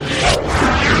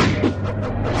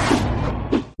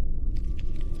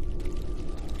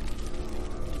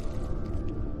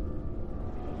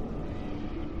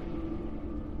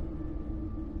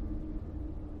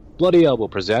Bloody Elbow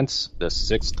presents the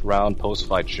 6th Round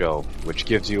Post-Fight Show, which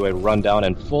gives you a rundown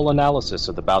and full analysis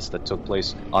of the bouts that took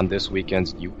place on this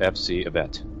weekend's UFC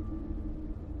event.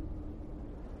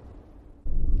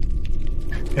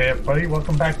 Hey everybody,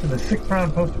 welcome back to the 6th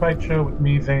Round Post-Fight Show with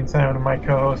me, Zane Simon, and my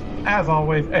co-host, as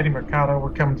always, Eddie Mercado.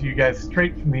 We're coming to you guys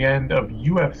straight from the end of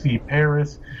UFC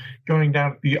Paris, going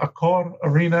down at the Accor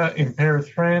Arena in Paris,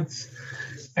 France,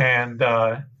 and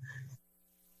it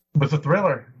was a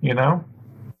thriller, you know?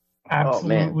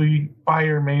 Absolutely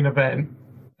fire main event,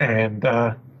 and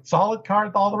solid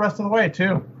card all the rest of the way,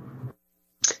 too.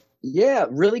 Yeah,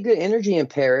 really good energy in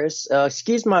Paris.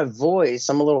 Excuse my voice.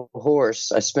 I'm a little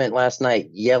hoarse. I spent last night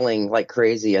yelling like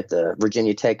crazy at the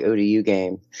Virginia Tech ODU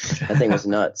game. That thing was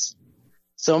nuts.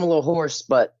 So I'm a little hoarse,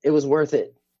 but it was worth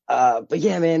it. But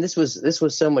yeah, man, this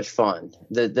was so much fun.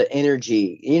 The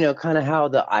energy, you know, kind of how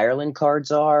the Ireland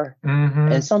cards are,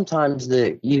 and sometimes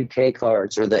the UK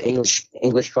cards or the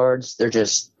English cards.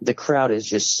 The crowd is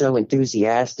just so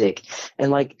enthusiastic,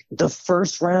 and like the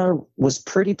first round was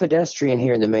pretty pedestrian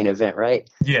here in the main event, right?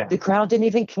 Yeah, the crowd didn't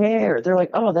even care. They're like,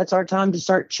 oh, that's our time to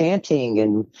start chanting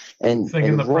and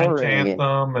singing and the French roaring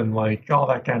anthem and like all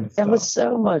that kind of stuff. It was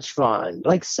so much fun,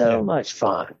 much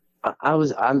fun.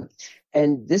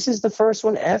 And this is the first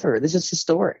one ever. This is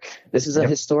historic. This is a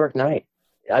historic night.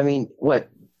 I mean,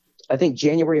 I think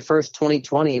January 1st,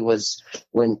 2020 was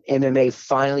when MMA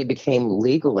finally became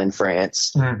legal in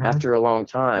France after a long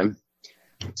time.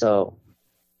 So,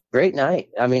 great night.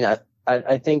 I mean,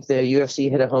 I think the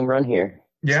UFC hit a home run here,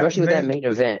 especially with that main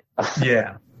event.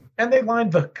 Yeah. And they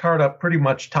lined the card up pretty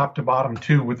much top to bottom,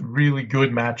 too, with really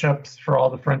good matchups for all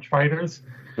the French fighters.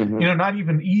 You know, not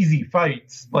even easy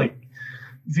fights, like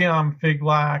Ziam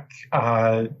Figlak,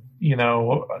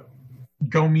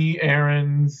 Gomi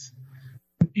Aarons,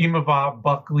 Imavov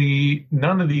Buckley.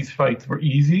 None of these fights were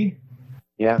easy.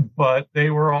 Yeah. But they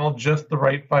were all just the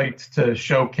right fights to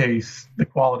showcase the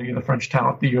quality of the French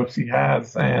talent the UFC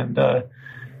has and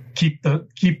keep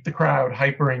the crowd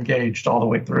hyper engaged all the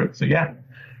way through. So yeah,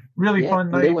 really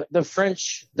fun night. The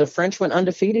French went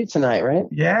undefeated tonight, right?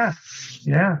 Yeah.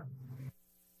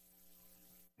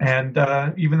 And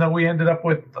even though we ended up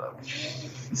with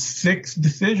 6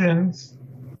 decisions,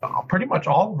 pretty much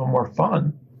all of them were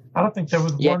fun. I don't think there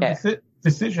was one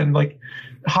decision. Like,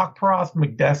 Haqparast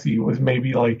McDessie was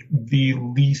maybe like the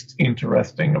least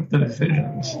interesting of the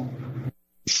decisions.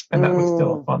 And that was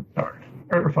still a fun card,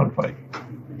 or a fun fight.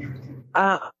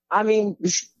 I mean,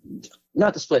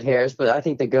 not to split hairs, but I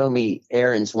think the Gomi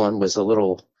Aarons one was a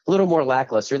little more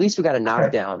lackluster. At least we got a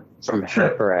knockdown from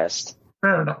Haqparast.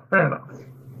 Fair enough.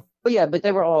 But yeah,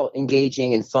 they were all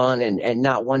engaging and fun, and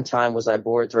not one time was I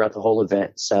bored throughout the whole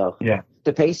event. So yeah,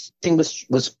 the pacing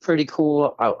was pretty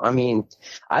cool. I mean,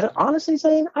 honestly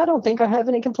saying, I don't think I have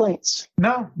any complaints.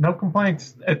 No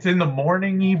complaints. It's in the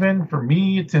morning even. For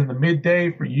me, it's in the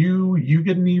midday. For you, you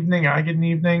get an evening, I get an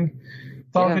evening.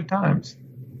 It's all good times.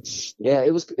 Yeah,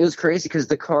 it was crazy because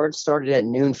the card started at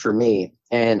noon for me,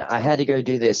 and I had to go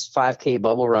do this 5K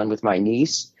bubble run with my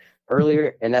niece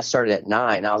earlier, and that started at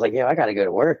 9. I was like, I got to go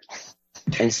to work.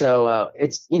 And so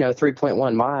it's,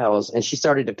 3.1 miles, and she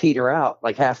started to peter out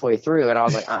like halfway through, and I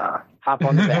was like, hop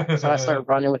on the back. So I started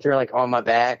running with her like on my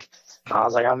back. I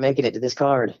was like, I'm making it to this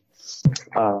card.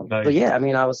 Nice. But yeah, I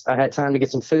mean, I had time to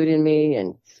get some food in me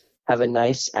and have a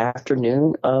nice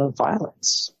afternoon of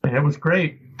violence. It was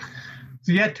great.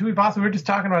 So yeah, Tuivasa, we were just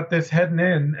talking about this heading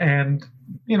in, and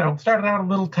started out a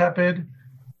little tepid.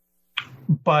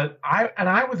 But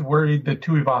I was worried that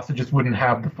Tuivasa just wouldn't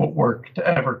have the footwork to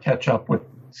ever catch up with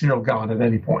Cyril Gane at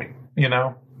any point,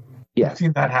 Yeah. I've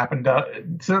seen that happen.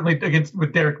 Certainly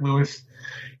with Derek Lewis,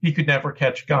 he could never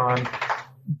catch Gane.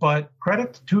 But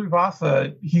credit to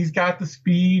Tuivasa, he's got the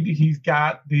speed, he's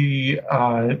got the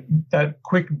that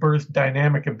quick burst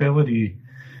dynamic ability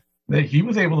that he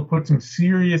was able to put some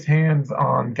serious hands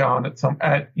on Gane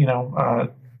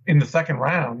in the second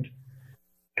round.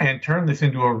 And turn this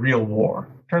into a real war.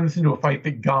 Turn this into a fight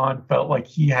that Gane felt like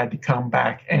he had to come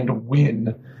back and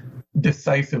win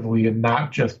decisively and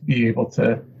not just be able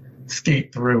to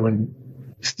skate through and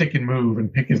stick and move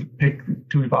and pick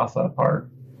Tuivasa apart.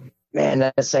 Man,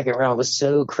 that second round was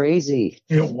so crazy.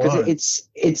 It was. Because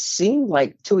it seemed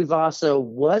like Tuivasa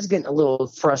was getting a little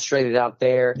frustrated out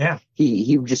there. Yeah.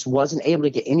 He just wasn't able to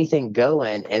get anything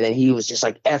going, and then he was just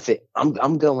like, F it,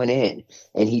 I'm going in.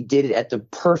 And he did it at the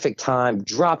perfect time,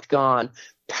 dropped Gane,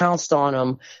 pounced on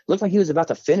him, looked like he was about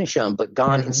to finish him, but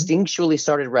Gane instinctually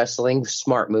started wrestling,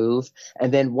 smart move.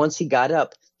 And then once he got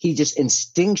up, he just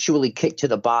instinctually kicked to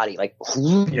the body, like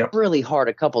really hard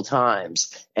a couple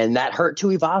times. And that hurt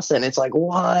Tuivasa. And it's like,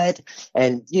 what?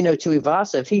 And,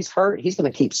 Tuivasa, if he's hurt, he's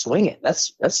going to keep swinging.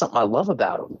 That's something I love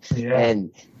about him. Yeah.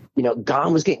 And,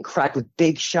 Gane was getting cracked with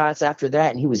big shots after that,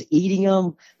 and he was eating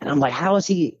them. And I'm like, how is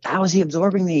he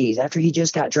absorbing these after he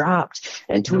just got dropped?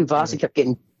 And Tuivasa kept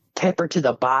getting peppered to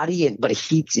the body, but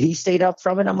he stayed up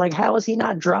from it. I'm like, how is he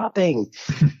not dropping?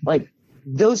 Like,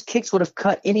 those kicks would have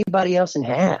cut anybody else in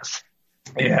half.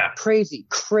 Yeah.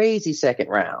 Crazy second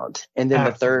round. And then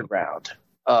the third round.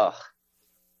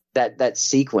 That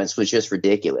sequence was just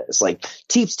ridiculous. Like,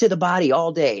 teeps to the body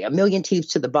all day, a million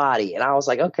teeps to the body. And I was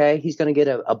like, okay, he's going to get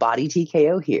a body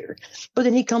TKO here. But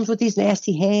then he comes with these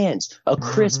nasty hands, a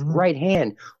crisp right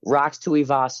hand, rocks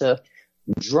Tuivasa,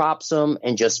 drops him,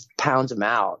 and just pounds him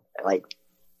out. Like,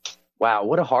 wow,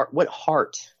 what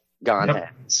heart Gane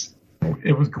has.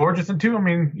 It was gorgeous. And too, I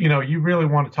mean, you really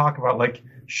want to talk about like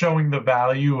showing the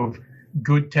value of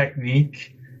good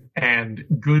technique and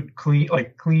good,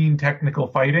 clean technical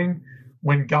fighting.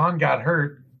 When Gane got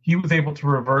hurt, he was able to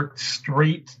revert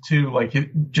straight to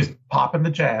just popping the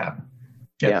jab,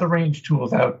 get the range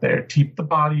tools out there, teep the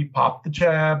body, pop the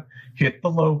jab, hit the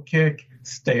low kick,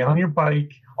 stay on your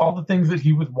bike. All the things that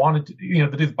he wanted to,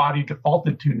 that his body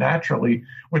defaulted to naturally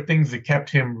were things that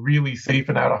kept him really safe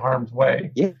and out of harm's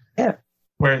way. Yeah.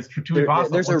 Whereas for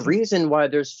Tuivasa, there's a reason why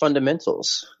there's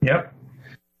fundamentals. Yep.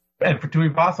 And for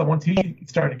Tuivasa, once he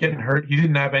started getting hurt, he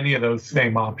didn't have any of those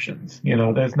same options.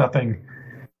 There's nothing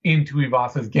in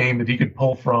Tuivasa's game that he could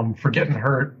pull from for getting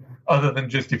hurt, other than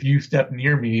just, if you step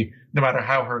near me, no matter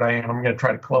how hurt I am, I'm going to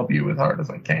try to club you as hard as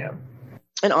I can.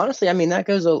 And honestly, I mean, that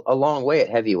goes a long way at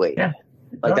heavyweight. Yeah.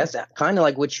 Like, that's kind of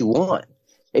like what you want.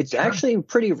 It's actually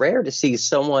pretty rare to see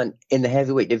someone in the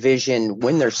heavyweight division,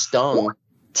 when they're stung,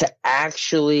 to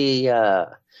actually,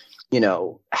 have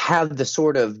the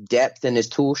sort of depth in his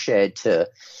tool shed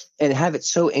and have it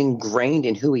so ingrained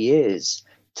in who he is,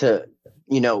 to,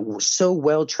 so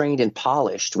well trained and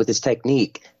polished with his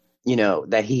technique,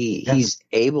 that he's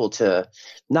able to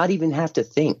not even have to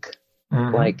think.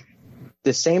 Like,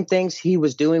 the same things he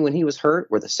was doing when he was hurt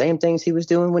were the same things he was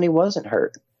doing when he wasn't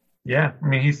hurt. Yeah. I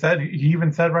mean, he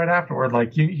even said right afterward,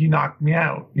 like, he knocked me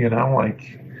out,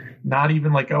 like, not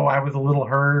even like, oh, I was a little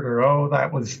hurt, or, oh,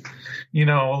 that was, a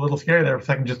little scary there for a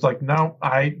second. Just like, no,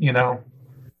 he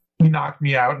knocked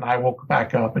me out and I woke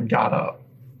back up and got up.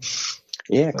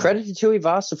 Yeah. So, credit to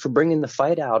Tuivasa for bringing the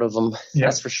fight out of him. Yeah.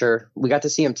 That's for sure. We got to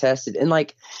see him tested. And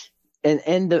the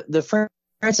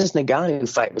Francis Ngannou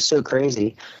fight was so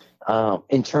crazy.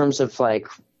 In terms of, like,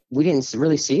 we didn't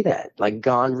really see that. Like,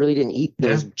 Gane really didn't eat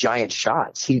those giant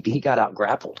shots. He got out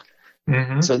grappled.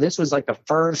 So this was like the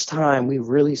first time we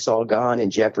really saw Gane in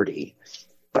jeopardy.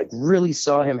 Like, really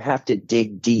saw him have to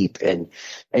dig deep and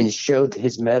show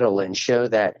his mettle, and show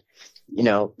that,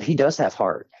 he does have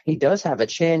heart. He does have a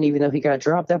chin, even though he got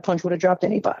dropped. That punch would have dropped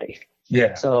anybody.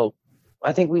 Yeah. So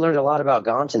I think we learned a lot about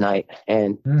Gane tonight,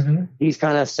 and he's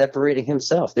kind of separating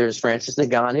himself. There's Francis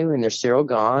Ngannou, and there's Cyril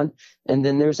Gane, and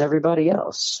then there's everybody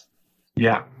else.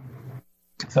 Yeah.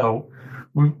 So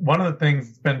one of the things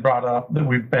that's been brought up that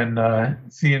we've been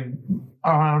seeing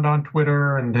around on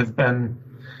Twitter and has been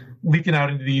leaking out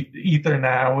into the ether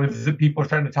now is that people are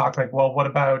starting to talk like, well, what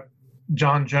about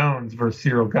John Jones versus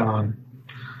Cyril Gane?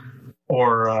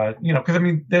 Or, because, I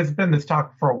mean, there's been this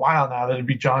talk for a while now that it'd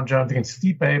be John Jones against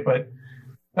Stipe, but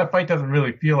that fight doesn't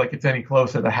really feel like it's any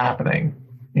closer to happening,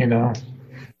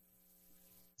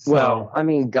 So, well, I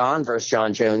mean, Gane versus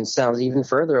John Jones sounds even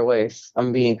further away, if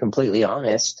I'm being completely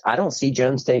honest. I don't see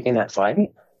Jones taking that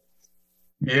fight.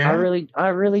 Yeah. I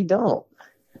really don't.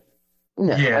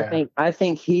 No, yeah. I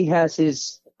think he has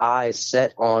his eyes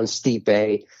set on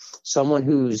Stipe, someone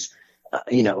who's,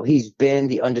 he's been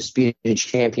the undisputed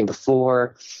champion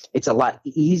before. It's a lot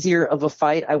easier of a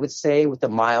fight, I would say, with the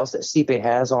miles that Stipe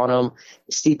has on him.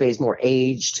 Stipe's more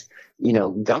aged.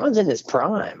 Gane's in his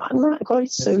prime. I'm not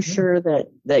quite so sure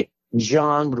that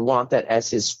John would want that as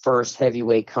his first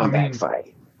heavyweight comeback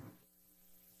fight.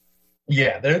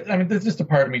 Yeah, there's just a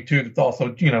part of me too that's also,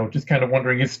 just kind of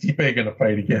wondering, is Stipe going to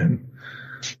fight again?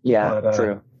 Yeah, but,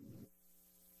 true.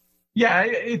 Yeah,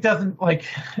 it doesn't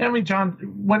John.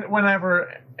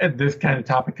 Whenever this kind of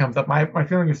topic comes up, my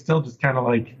feeling is still just kind of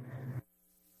like,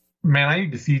 man, I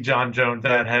need to see John Jones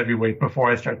at heavyweight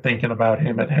before I start thinking about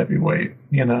him at heavyweight.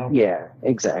 Yeah,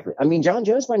 exactly. I mean, John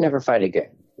Jones might never fight again.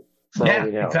 Yeah,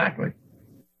 exactly.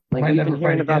 Like, we've been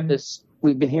hearing about this.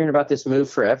 We've been hearing about this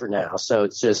move forever now. So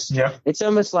it's just, it's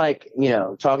almost like,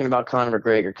 talking about Conor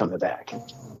McGregor coming back.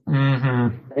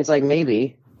 Mm-hmm. It's like,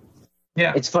 maybe.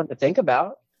 Yeah. It's fun to think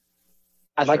about.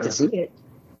 I'd like to see it.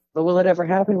 But will it ever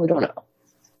happen? We don't know.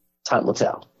 time will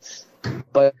tell.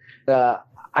 But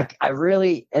I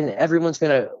really, and everyone's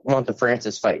going to want the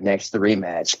Francis fight next, the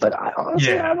rematch. But I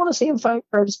honestly, I want to see him fight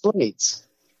Curtis Blades.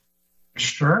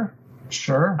 Sure.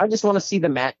 I just want to see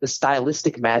the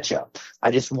stylistic matchup.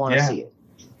 I just want to see it.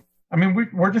 I mean,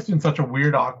 we're just in such a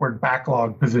weird, awkward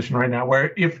backlog position right now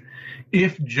where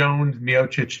if Jones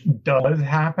Miocic does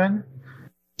happen,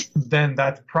 then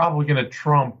that's probably going to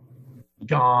trump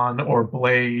Gane or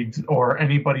Blades or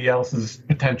anybody else's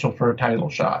potential for a title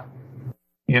shot.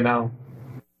 You know,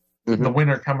 the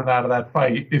winner coming out of that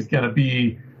fight is going to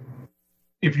be,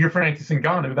 if you're Francis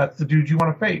Ngannou, that's the dude you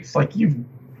want to face. Like you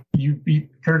beat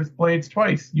Curtis Blades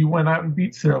twice. You went out and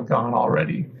beat Cyril Gane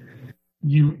already.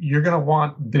 You're going to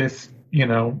want this, you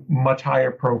know, much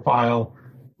higher profile,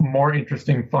 more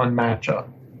interesting, fun matchup.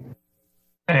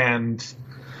 And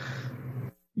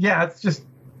yeah, it's just,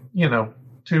 you know,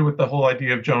 too, with the whole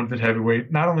idea of Jones at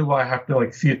heavyweight, not only will I have to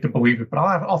like see it to believe it, but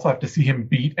I'll also have to see him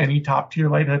beat any top tier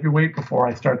light heavyweight before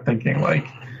I start thinking like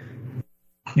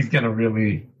he's going to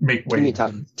really make weight.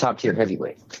 Top tier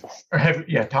heavyweight. Or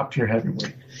top tier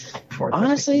heavyweight.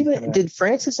 Honestly, did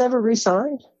Francis ever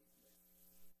resign?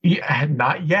 Yeah,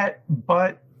 not yet,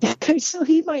 but so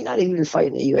he might not even fight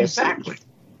in the UFC.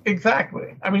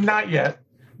 Exactly. I mean, not yet,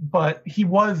 but he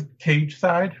was cage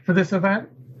side for this event.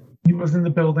 He was in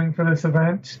the building for this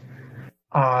event.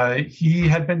 He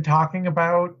had been talking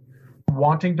about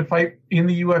wanting to fight in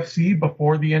the UFC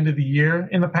before the end of the year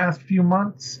in the past few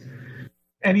months.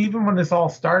 And even when this all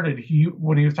started,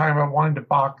 when he was talking about wanting to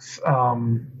box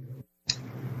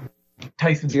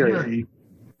Tyson Fury,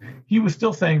 he was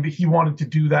still saying that he wanted to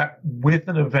do that with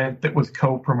an event that was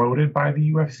co-promoted by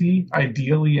the UFC,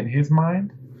 ideally in his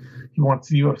mind. He wants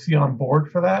the UFC on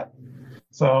board for that.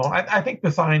 So I think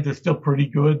the signs are still pretty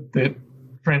good that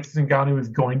Francis Ngannou is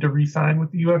going to re-sign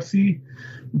with the UFC,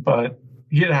 but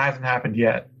it hasn't happened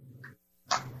yet.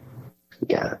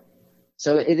 Yeah.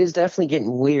 So it is definitely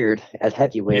getting weird at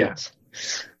heavyweight.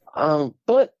 Yeah.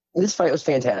 But this fight was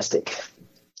fantastic.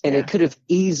 And it could have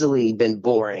easily been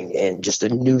boring and just a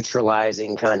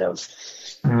neutralizing kind of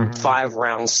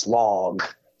 5-round slog.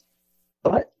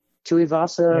 But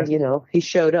Tuivasa, you know, he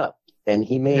showed up. And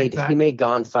he made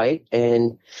Gane fight,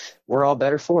 and we're all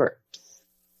better for it.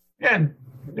 Yeah, and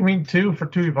I mean, too, for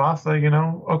Tuivasa, you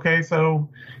know, okay, so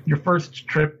your first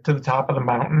trip to the top of the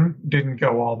mountain didn't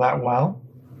go all that well,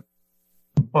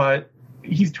 but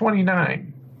he's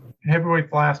 29.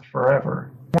 Heavyweights last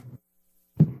forever.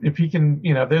 If he can,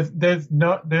 you know, there's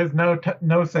no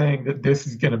saying that this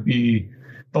is going to be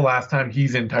the last time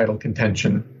he's in title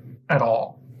contention at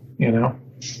all, you know.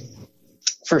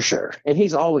 For sure. And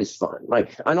he's always fun.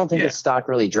 Like, I don't think his stock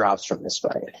really drops from this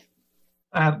fight.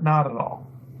 Not at all.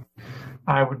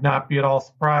 I would not be at all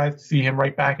surprised to see him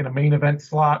right back in a main event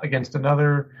slot against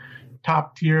another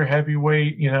top tier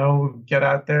heavyweight, you know, get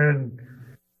out there and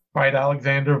fight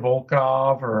Alexander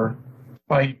Volkov or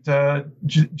fight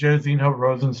Jairzinho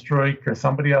Rozenstruik or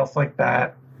somebody else like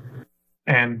that.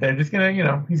 And they're just going to, you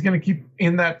know, he's going to keep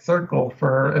in that circle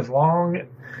for as long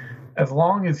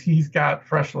as he's got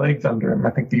fresh legs under him.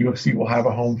 I think the UFC will have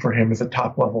a home for him as a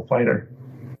top-level fighter.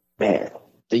 Man,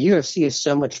 the UFC is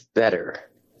so much better.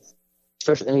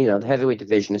 Especially, you know, the heavyweight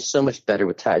division is so much better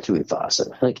with Tai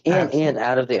Tuivasa. Like, and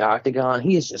out of the octagon,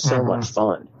 he is just so much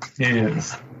fun. He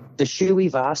is. The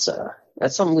Tuivasa.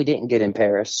 That's something we didn't get in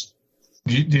Paris.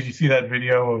 Did you see that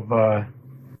video of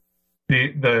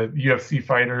the UFC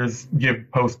fighters give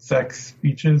post-sex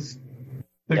speeches?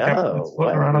 That's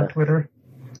floating around on Twitter.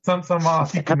 Some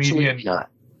Aussie comedian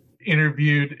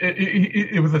interviewed.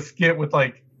 It was a skit with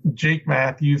like Jake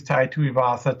Matthews, Tai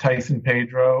Tuivasa, Tyson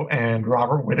Pedro, and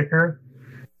Robert Whittaker,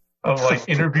 of like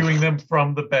interviewing them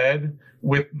from the bed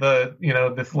with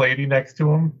this lady next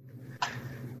to him.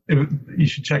 You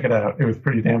should check it out. It was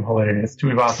pretty damn hilarious.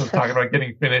 Tuivasa was talking about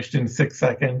getting finished in 6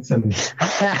 seconds, and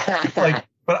like.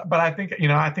 But I think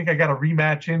I got a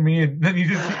rematch in me, and then you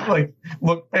just like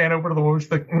pan over to the woman,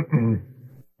 just like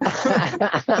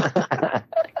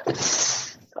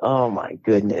Oh my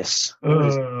goodness.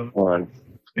 Fun.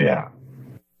 Yeah.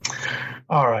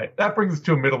 All right. That brings us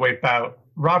to a middleweight bout.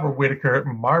 Robert Whittaker,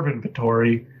 Marvin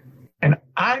Vettori. And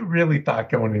I really thought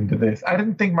going into this, I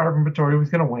didn't think Marvin Vettori was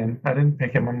going to win. I didn't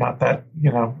pick him. I'm not that,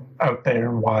 out there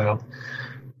and wild.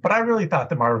 But I really thought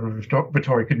that Marvin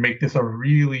Vettori could make this a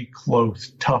really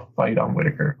close, tough fight on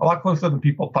Whittaker. A lot closer than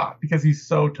people thought, because he's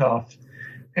so tough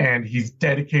and he's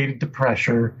dedicated to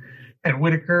pressure. And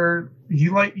Whittaker, he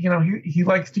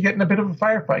likes to get in a bit of a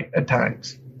firefight at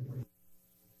times.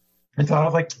 And so I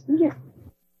was like,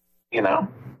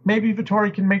 maybe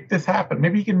Vettori can make this happen.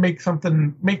 Maybe he can make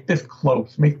this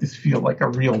close, make this feel like a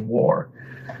real war.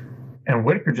 and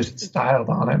Whitaker just styled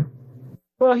on him.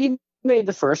 Well, he made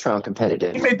the first round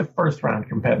competitive. He made the first round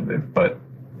competitive, but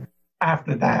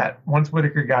after that, once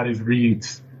Whitaker got his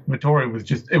reads, Vettori was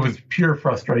it was pure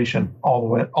frustration all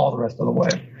the rest of the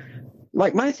way.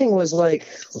 Like, my thing was, like,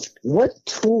 what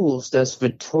tools does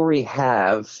Vettori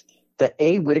have that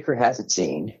A, Whitaker hasn't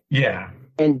seen? Yeah.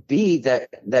 And B,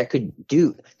 that could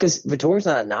do, because Vittori's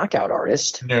not a knockout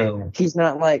artist. No. He's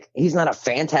not a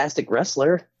fantastic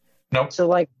wrestler. Nope. So,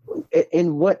 like,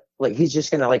 in what, like, he's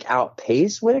just gonna, like,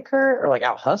 outpace Whitaker or, like,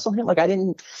 out hustle him? Like,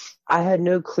 I had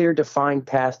no clear defined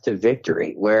path to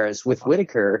victory. Whereas with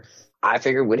Whitaker, I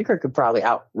figured Whitaker could probably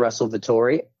out wrestle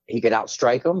Vettori. He could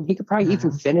outstrike him. He could probably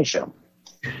even finish him.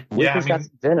 Whitaker's got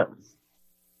some venom.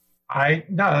 Like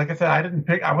I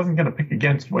said, I wasn't going to pick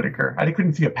against Whitaker. I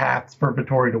couldn't see a path for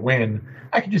Vettori to win.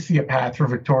 I could just see a path for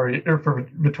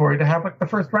Vettori to have, like, the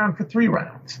first round for 3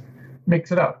 rounds.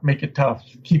 Mix it up, make it tough,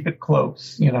 keep it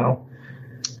close, you know.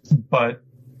 But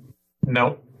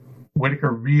nope,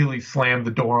 Whitaker really slammed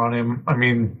the door on him. I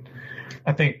mean,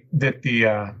 I think that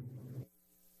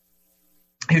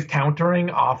his countering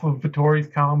off of Vettori's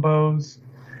combos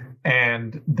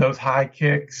and those high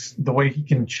kicks, the way he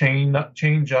can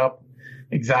change up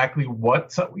exactly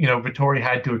what, you know, Vettori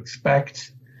had to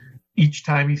expect each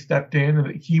time he stepped in, and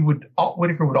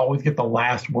Whitaker would always get the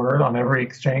last word on every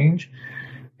exchange.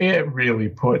 It really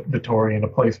put Vettori in a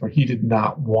place where he did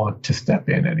not want to step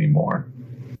in anymore.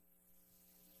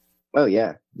 Oh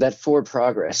yeah, that forward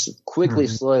progress quickly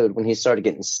slowed when he started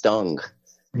getting stung.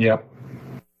 Yep.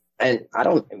 And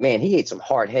he ate some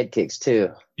hard head kicks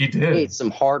too. He did. He ate some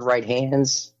hard right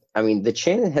hands. I mean, the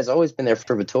chin has always been there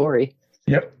for Vettori.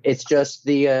 Yep. It's just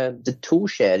the tool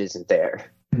shed isn't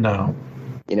there. No.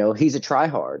 You know, he's a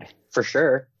tryhard for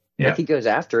sure. Yep. Like, he goes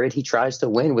after it. He tries to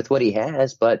win with what he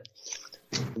has, but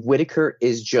Whitaker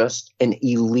is just an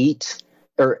elite,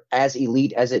 or as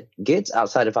elite as it gets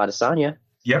outside of Adesanya.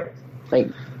 Yep. Like,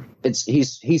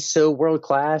 he's so world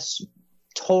class,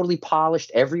 totally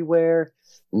polished everywhere.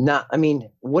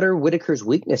 What are Whitaker's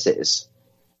weaknesses?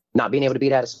 Not being able to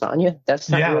beat Adesanya? That's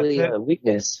not really a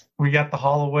weakness. We got the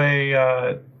Holloway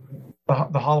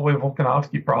the Holloway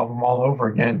Volkanovski problem all over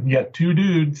again. You got 2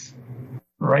 dudes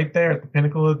right there at the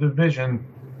pinnacle of the division.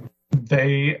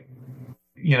 They,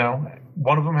 you know,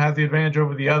 one of them has the advantage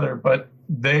over the other, but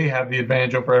they have the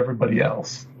advantage over everybody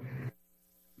else.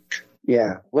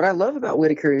 Yeah. What I love about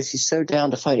Whitaker is he's so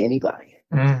down to fight anybody.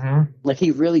 Mm-hmm. Like,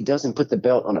 he really doesn't put the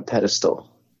belt on a pedestal.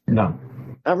 No.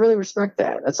 I really respect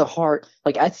that. That's a hard,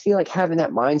 like, I feel like having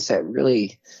that mindset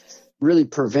really, really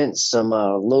prevents some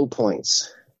low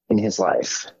points in his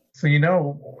life. So, you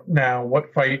know now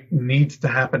what fight needs to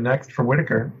happen next for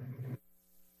Whitaker?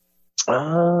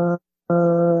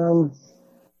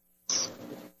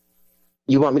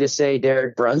 You want me to say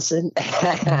Derek Brunson?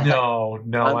 No,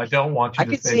 I don't want you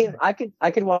to say that.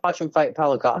 I could watch him fight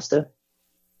Paulo Costa.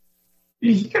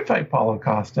 He could fight Paulo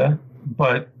Costa,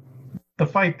 but the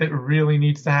fight that really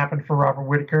needs to happen for Robert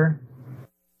Whitaker?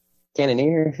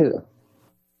 Cannoneer? Who?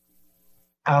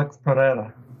 Alex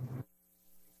Pereira.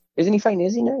 Isn't he fighting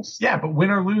Izzy next? Yeah, but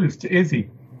win or lose to Izzy.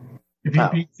 If he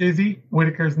beats Izzy,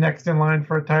 Whitaker's next in line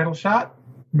for a title shot.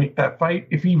 Make that fight.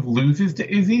 If he loses to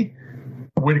Izzy,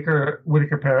 Whitaker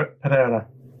Pereira.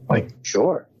 Like,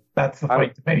 sure. That's the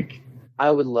fight to make. I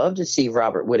would love to see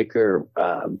Robert Whitaker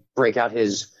break out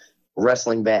his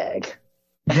wrestling bag.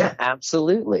 Yeah.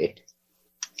 Absolutely.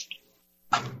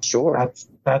 Sure.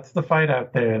 That's the fight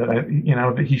out there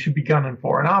that he should be gunning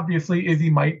for. And obviously Izzy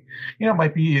might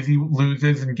be Izzy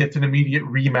loses and gets an immediate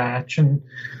rematch, and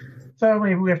so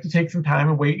maybe we have to take some time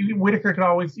and wait. Whitaker could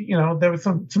always, there was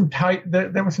some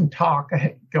talk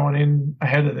going in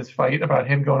ahead of this fight about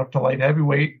him going up to light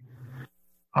heavyweight.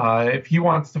 If he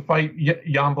wants to fight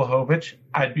Jan Blachowicz,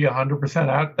 I'd be 100%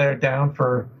 out there down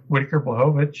for Whitaker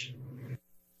Blachowicz.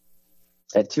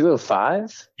 At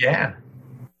 205? Yeah.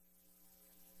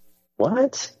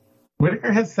 What?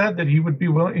 Whitaker has said that he would be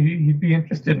willing. He'd be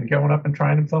interested in going up and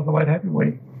trying himself at light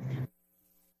heavyweight.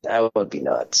 That would be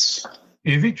nuts.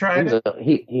 Izzy tried it.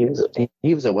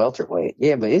 He was a welterweight.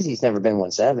 Yeah, but Izzy's never been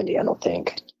 170. I don't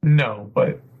think. No,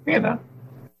 but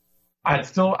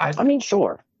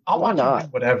sure. I'll Why watch not? him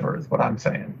do whatever is what I'm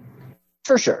saying.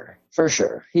 For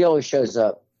sure. He always shows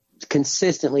up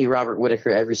consistently. Robert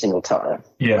Whitaker every single time.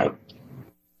 Yeah.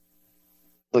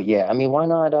 But yeah, why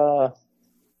not?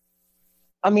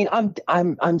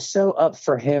 I'm so up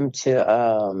for him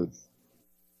to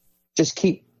just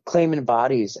keep claiming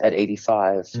bodies at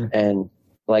 85 and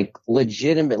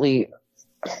legitimately,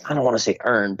 I don't want to say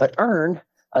earn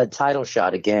a title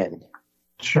shot again.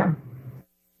 Sure.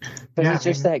 Because it's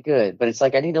just that good. But it's I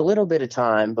need a little bit of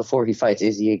time before he fights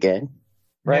Izzy again.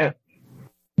 right? Yeah.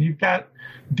 You've got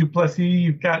Duplessis,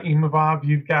 you've got Imavov,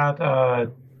 you've got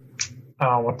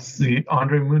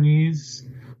Andre Muniz.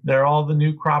 They're all the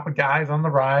new crop of guys on the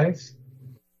rise,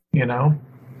 you know.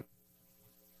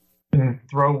 And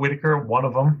throw Whitaker at one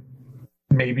of them,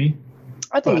 maybe.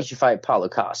 I think he should fight Paulo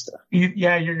Costa.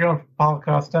 You're going for Paulo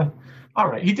Costa. All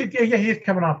right, he did. Yeah, he's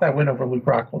coming off that win over Luke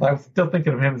Rockhold. I was still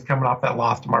thinking of him as coming off that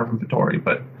loss to Marvin Vettori,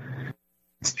 but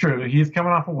it's true. He's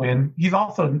coming off a win. He's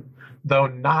also, though,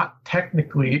 not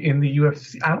technically in the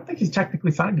UFC. I don't think he's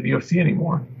technically signed to the UFC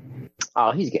anymore.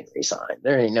 Oh, he's getting re-signed.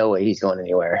 There ain't no way he's going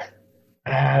anywhere.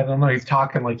 I don't know. He's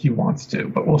talking like he wants to,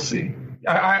 but we'll see.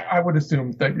 I would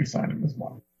assume they re-sign him as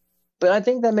well. But I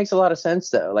think that makes a lot of sense,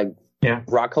 though. Like, yeah,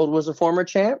 Rockhold was a former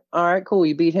champ. All right, cool.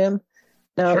 You beat him.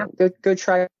 Now go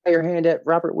try your hand at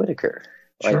Robert Whitaker.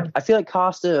 Like, sure. I feel like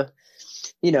Costa,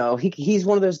 you know, he's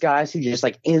one of those guys who just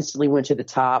like instantly went to the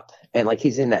top, and like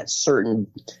he's in that certain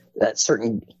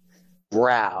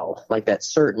brow, like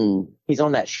he's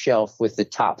on that shelf with the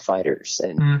top fighters,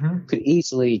 and could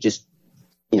easily just,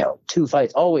 you know, two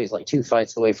fights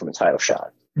away from a title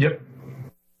shot. Yep.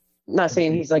 I'm not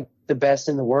saying he's like the best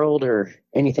in the world or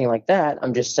anything like that.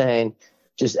 I'm just saying,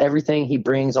 just everything he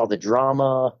brings, all the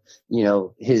drama, you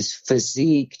know, his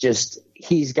physique, just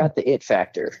he's got the it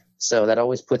factor. So that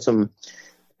always puts him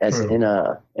as in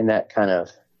that kind of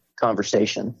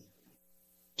conversation.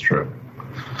 True.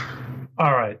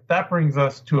 All right, that brings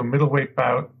us to a middleweight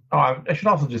bout. Oh, I should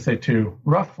also just say too,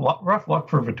 rough luck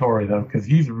for Vettori though, because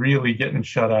he's really getting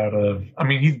shut out of. I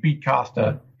mean, he's beat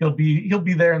Costa. He'll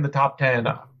be there in the top 10,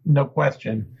 no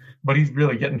question. But he's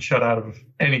really getting shut out of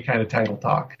any kind of title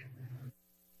talk.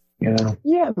 You know?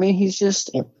 Yeah, I mean, he's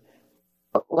just,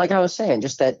 like I was saying,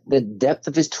 just that the depth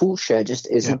of his tool shed just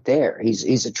isn't there.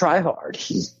 He's a tryhard.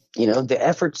 He's, you know, the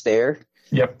effort's there.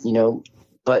 Yep. You know,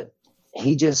 but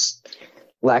he just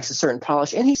lacks a certain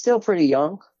polish, and he's still pretty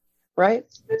young, right?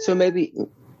 So maybe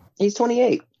he's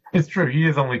 28. It's true. He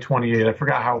is only 28. I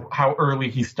forgot how early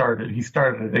he started. He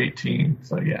started at 18.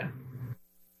 So yeah.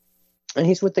 And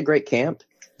he's with the great camp.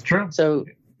 True. So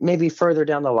maybe further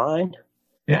down the line.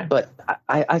 Yeah. But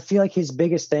I feel like his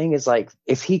biggest thing is like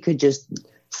if he could just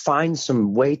find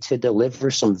some way to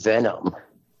deliver some venom.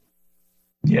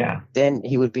 Yeah. Then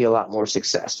he would be a lot more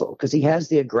successful because he has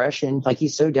the aggression. Like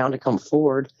he's so down to come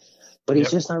forward, but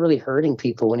he's just not really hurting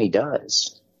people when he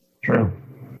does. True.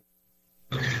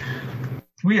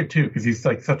 It's weird too because he's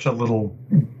like such a little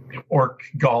orc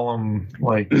golem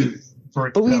like.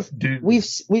 But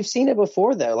we've seen it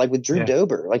before though, like with Drew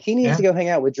Dober. Like he needs to go hang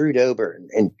out with Drew Dober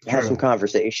and have some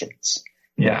conversations.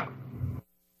 Yeah.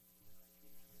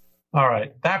 All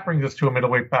right, that brings us to a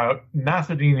middleweight bout: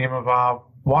 Nasruddin Imavov,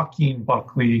 Joaquin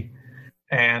Buckley,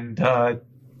 and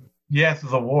this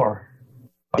is a war.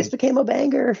 This became a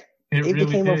banger. It really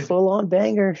became a full-on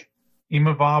banger.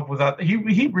 Imavov was out.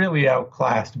 He really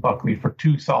outclassed Buckley for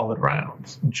 2 solid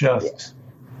rounds.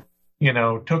 You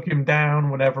know, took him down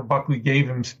whenever Buckley gave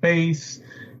him space,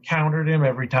 countered him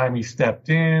every time he stepped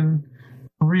in,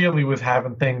 really was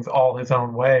having things all his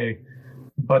own way.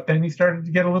 But then he started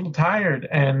to get a little tired,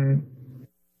 and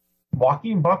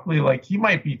Joaquin Buckley, like, he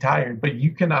might be tired, but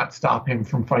you cannot stop him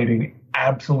from fighting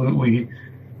absolutely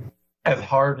as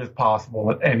hard as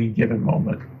possible at any given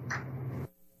moment.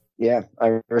 Yeah,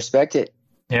 I respect it.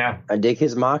 Yeah. I dig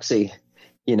his moxie.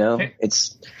 You know,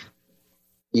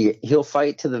 he'll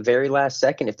fight to the very last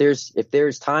second. If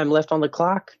there's time left on the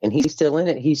clock and he's still in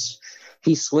it, he's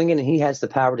swinging and he has the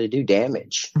power to do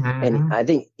damage. Mm-hmm. And I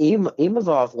think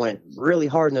Imavov went really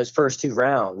hard in those first 2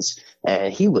 rounds,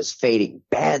 and he was fading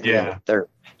badly in the third.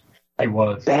 He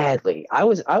was badly. I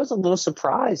was a little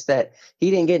surprised that he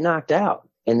didn't get knocked out,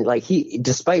 and like he,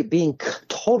 despite being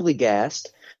totally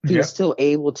gassed, he was still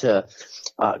able to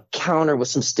counter with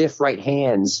some stiff right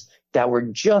hands that were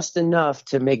just enough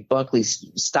to make Buckley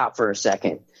stop for a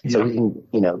second so he can,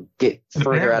 you know, get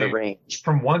further out of range.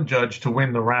 From one judge to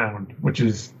win the round, which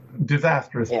is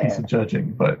disastrous piece of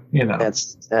judging, but, you know.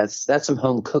 That's some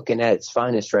home cooking at its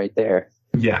finest right there.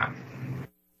 Yeah.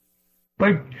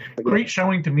 But great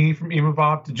showing to me from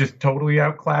Imavov to just totally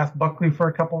outclass Buckley for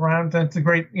a couple rounds. And it's a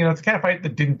great, you know, it's a kind of fight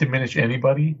that didn't diminish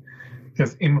anybody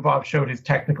because Imavov showed his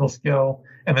technical skill,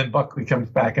 and then Buckley comes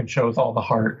back and shows all the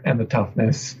heart and the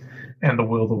toughness and the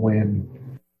will to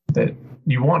win that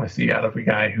you want to see out of a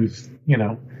guy who's, you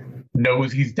know,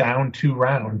 knows he's down 2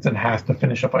 rounds and has to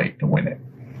finish a fight to win it.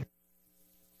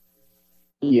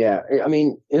 Yeah, I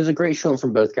mean, it was a great showing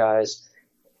from both guys.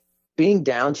 Being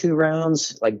down 2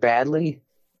 rounds, like, badly,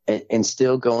 and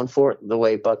still going for it the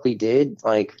way Buckley did,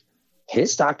 like,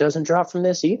 his stock doesn't drop from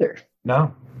this either.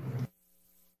 No.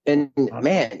 And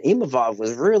man, Imavov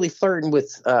was really flirting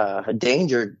with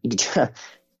danger.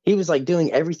 He was like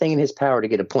doing everything in his power to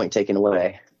get a point taken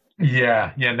away.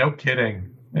 Yeah, no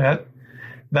kidding.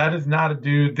 That is not a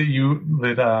dude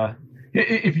that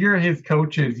if you're his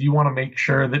coaches, you want to make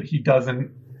sure that he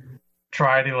doesn't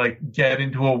try to like get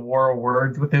into a war of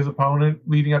words with his opponent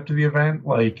leading up to the event.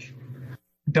 Like,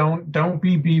 don't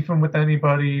be beefing with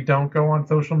anybody. Don't go on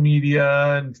social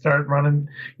media and start running,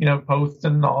 posts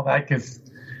and all that, because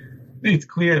it's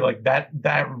clear like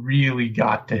that really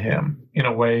got to him in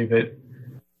a way that,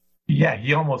 yeah,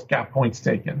 he almost got points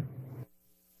taken.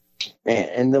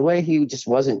 And the way he just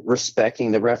wasn't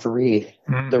respecting the referee,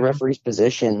 the referee's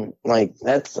position, like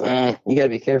that's you got to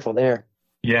be careful there.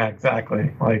 Yeah,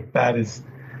 exactly. Like that is,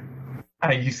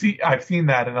 I've seen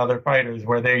that in other fighters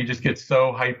where they just get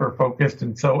so hyper focused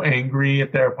and so angry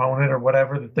at their opponent or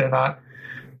whatever that they're not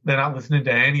listening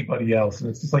to anybody else. And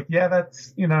it's just like, yeah,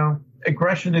 that's,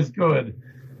 aggression is good,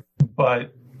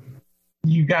 but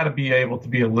you got to be able to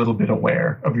be a little bit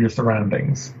aware of your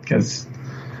surroundings, because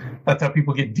that's how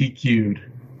people get DQ'd.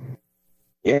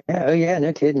 Yeah, oh yeah,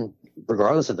 no kidding.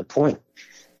 Regardless of the point,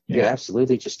 you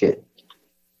absolutely just get,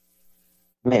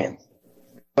 man.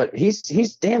 But he's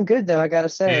damn good though, I gotta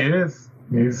say. He is.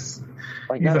 He's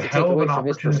a hell of an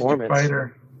opportunistic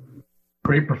fighter.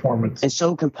 Great performance. And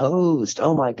so composed.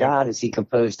 Oh my God, is he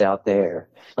composed out there?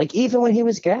 Like even when he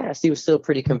was gassed, he was still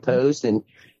pretty composed and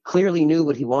clearly knew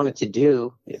what he wanted to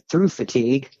do through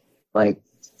fatigue, like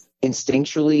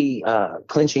instinctually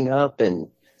clinching up and,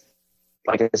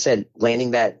 like I said,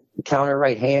 landing that counter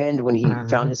right hand when he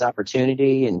found his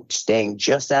opportunity and staying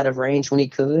just out of range when he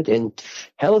could. And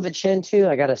hell of a chin too,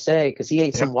 I gotta say, because he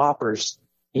ate some whoppers.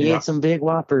 He ate some big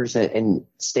whoppers and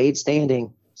stayed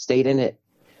standing, stayed in it.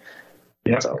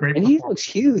 Yeah, and he looks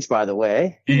huge, by the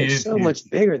way. He looks so much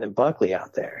bigger than Buckley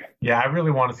out there. Yeah, I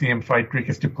really want to see him fight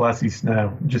Dricus du Plessis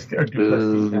now.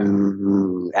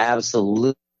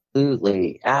 Absolutely.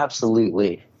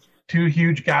 Two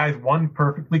huge guys, one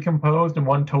perfectly composed and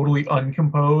one totally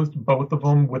uncomposed, both of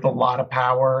them with a lot of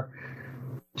power.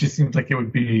 Just seems like it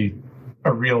would be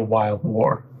a real wild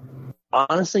war.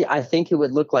 Honestly, I think it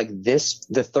would look like this,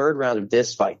 the third round of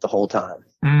this fight the whole time.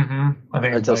 I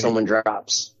think until someone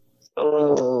drops.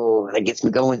 Oh, that gets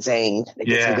me going, Zane. That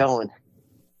gets me going.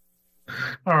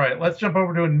 All right, let's jump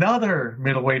over to another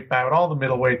middleweight bout. All the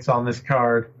middleweights on this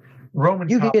card. Roman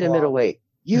get a middleweight.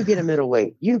 You get a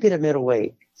middleweight.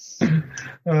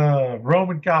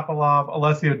 Roman Kopylov,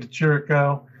 Alessio Di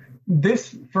Chirico.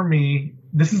 This, for me,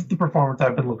 this is the performance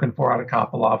I've been looking for out of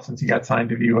Kopylov since he got signed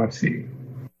to the UFC.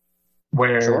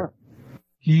 Where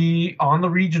he, on the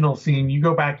regional scene, you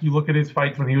go back, you look at his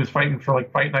fights when he was fighting for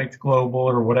like Fight Nights Global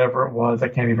or whatever it was. I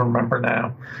can't even remember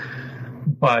now.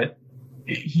 But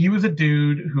he was a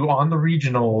dude who on the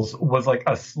regionals was like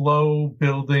a slow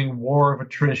building war of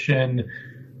attrition,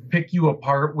 pick you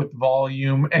apart with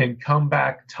volume and come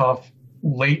back tough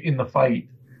late in the fight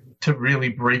to really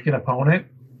break an opponent.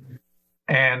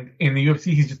 And in the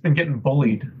UFC, he's just been getting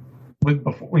bullied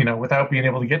without being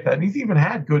able to get that. And he's even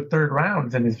had good third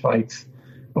rounds in his fights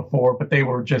before, but they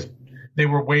were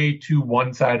way too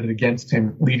one-sided against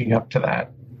him leading up to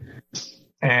that.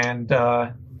 And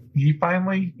he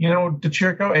finally, Di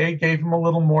Chirico gave him a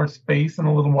little more space and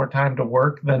a little more time to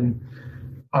work than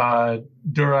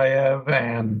Duraev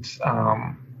and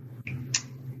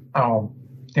Karl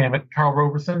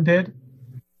Roberson did.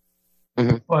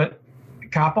 But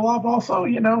Kopylov also,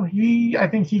 I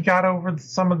think he got over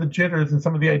some of the jitters and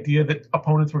some of the idea that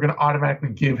opponents were going to automatically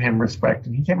give him respect.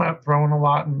 And he came out throwing a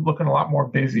lot and looking a lot more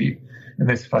busy in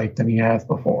this fight than he has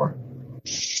before.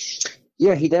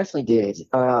 Yeah, he definitely did.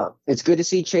 It's good to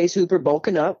see Chase Hooper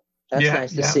bulking up. That's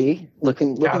nice to see.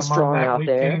 Looking strong out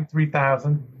there.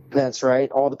 3,000. That's right.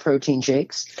 All the protein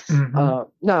shakes.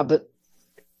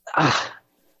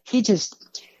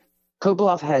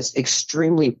 Kopylov has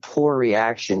extremely poor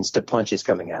reactions to punches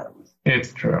coming at him.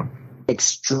 It's true.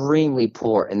 Extremely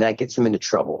poor, and that gets him into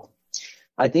trouble.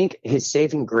 I think his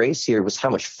saving grace here was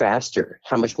how much faster,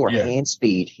 how much more hand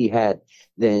speed he had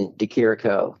than Di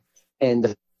Chirico. And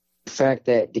the fact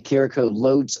that Di Chirico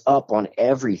loads up on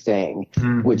everything,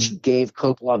 which gave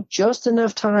Kopylov just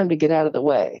enough time to get out of the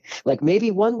way. Like maybe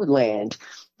one would land,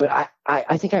 but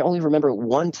I think I only remember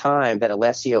one time that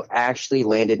Alessio actually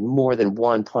landed more than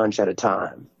one punch at a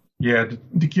time. Yeah,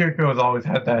 Di Chirico has always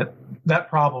had that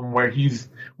problem where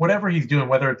whatever he's doing,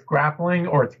 whether it's grappling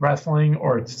or it's wrestling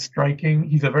or it's striking,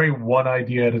 he's a very one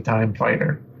idea at a time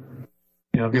fighter.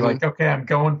 Like, okay, I'm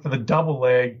going for the double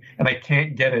leg and I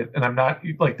can't get it, and I'm not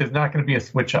like there's not going to be a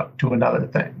switch up to another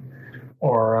thing,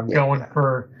 or I'm going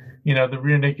for the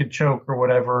rear naked choke or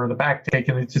whatever, or the back take,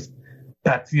 and it's just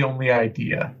That's the only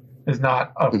idea. There's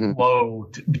not a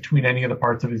flow between any of the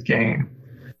parts of his game.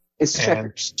 It's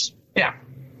checkers. Yeah.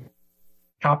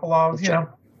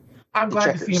 Kopylov, I'm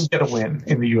glad to see him get a win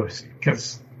in the UFC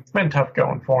because it's been tough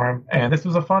going for him. And this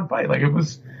was a fun fight. Like, it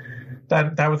was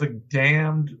that was a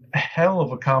damned hell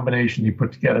of a combination he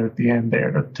put together at the end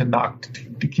there to knock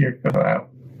Kirko out.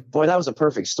 Boy, that was a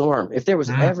perfect storm. If there was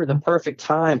ever the perfect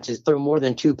time to throw more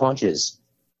than 2 punches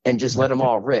and just let them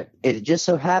all rip, it just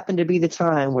so happened to be the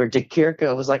time where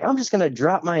Kirko was like, I'm just going to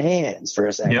drop my hands for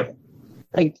a second. Yep.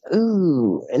 Like,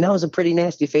 ooh. And that was a pretty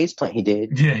nasty faceplant he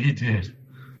did. Yeah, he did.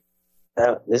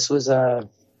 This was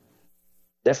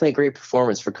definitely a great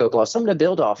performance for Kopylov. Something to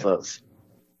build off of.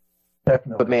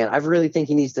 Definitely. But man, I really think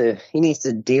he needs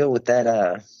to deal with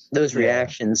that those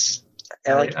reactions.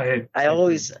 And I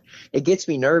always it gets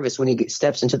me nervous when he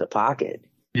steps into the pocket.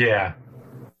 Yeah,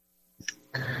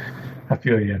 I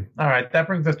feel you. All right, that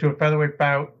brings us to a featherweight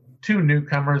bout. 2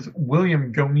 newcomers,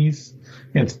 William Gomes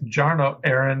against Jarno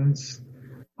Aarons,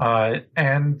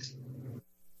 and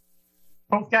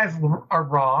both guys are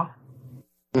raw.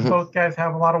 Both guys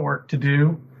have a lot of work to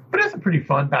do, but it's a pretty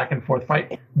fun back and forth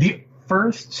fight. The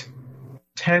first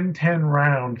 10-10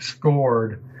 round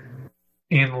scored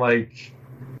in like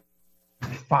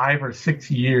 5 or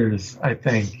 6 years, I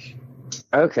think.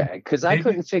 Okay, because I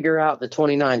couldn't figure out the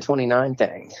 29-29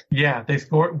 thing. Yeah, they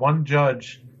scored. One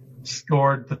judge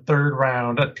scored the third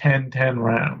round a 10-10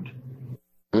 round.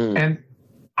 And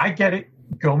I get it.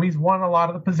 Gomes won a lot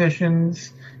of the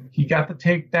positions. He got the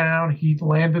takedown. He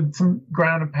landed some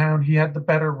ground and pound. He had the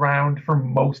better round for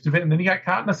most of it. And then he got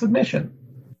caught in a submission.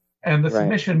 And the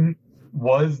submission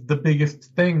was the biggest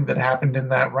thing that happened in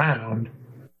that round.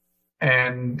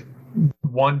 And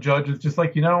one judge is just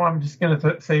like, I'm just going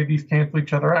to say these cancel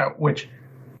each other out, which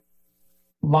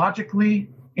logically,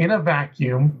 in a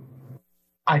vacuum,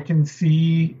 I can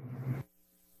see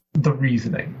the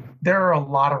reasoning. There are a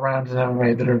lot of rounds in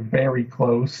MMA that are very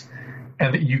close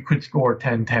and that you could score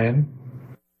 10-10.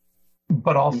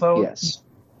 But also,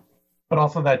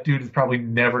 that dude is probably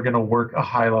never going to work a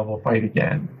high-level fight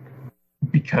again.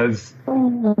 Because I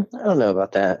don't know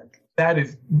about that. That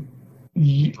is,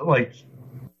 like,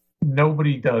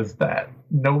 nobody does that.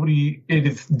 It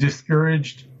is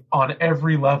discouraged on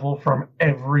every level from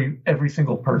every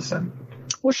single person.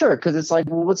 Well, sure, because it's like,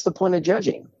 well, what's the point of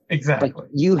judging? Exactly.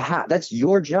 Like, that's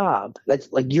your job.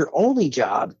 That's like your only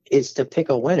job is to pick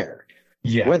a winner.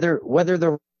 Yeah. Whether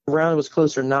the round was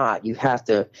close or not, you have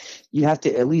to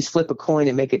at least flip a coin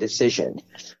and make a decision.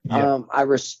 Yeah. I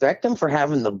respect them for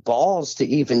having the balls to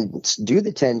even do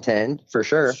the 10-10 for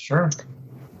sure. Sure.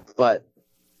 But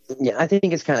yeah, I think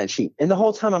it's kind of cheap. And the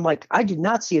whole time I'm like, I did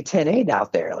not see a 10-8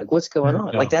 out there. Like, what's going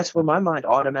on? No. Like, that's where my mind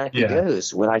automatically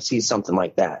goes when I see something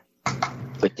like that.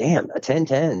 But damn, a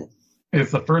 10-10.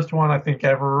 It's the first one I think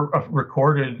ever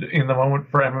recorded in the moment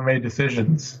for MMA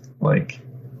decisions. Like,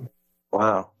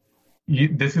 wow.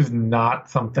 This is not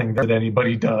something that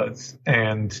anybody does.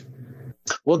 And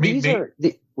well, these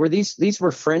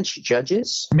were French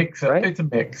judges? Mix, right? It's a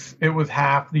mix. It was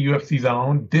half the UFC's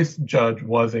own. This judge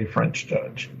was a French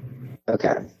judge.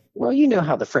 Okay. Well, you know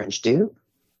how the French do.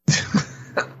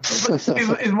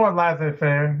 It's more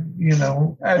laissez-faire,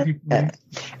 as you please.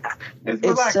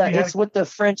 It's what the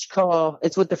French call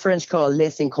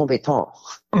les incompetents.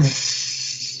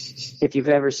 If you've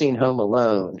ever seen Home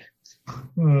Alone,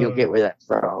 you'll get where that's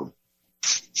from.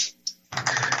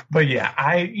 But yeah,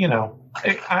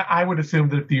 I would assume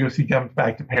that if the UFC comes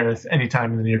back to Paris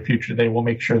anytime in the near future, they will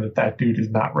make sure that dude is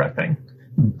not reffing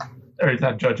or is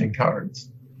not judging cards.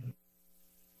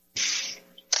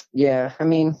 Yeah, I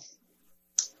mean,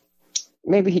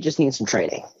 maybe he just needs some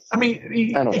training. I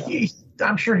mean,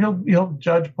 I'm sure he'll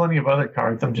judge plenty of other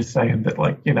cards. I'm just saying that,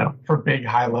 for big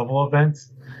high level events,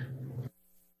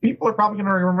 people are probably going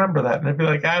to remember that and they'll be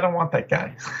like, I don't want that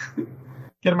guy.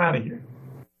 Get him out of here.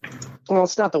 Well,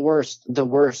 it's not the worst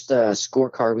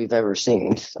scorecard we've ever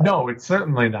seen. So no, it's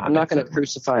certainly not. I'm not going to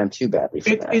crucify him too badly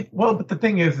for that. Well, but the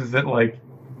thing is that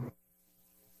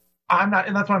I'm not,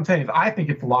 and that's what I'm saying. Is I think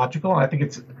it's logical, and I think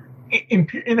it's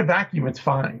in a vacuum, it's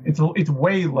fine. It's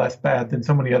way less bad than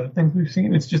so many other things we've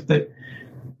seen. It's just that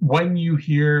when you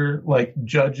hear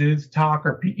judges talk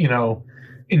or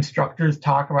instructors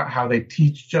talk about how they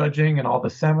teach judging and all the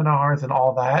seminars and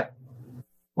all that,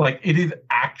 it is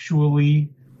actually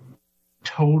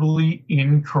totally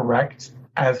incorrect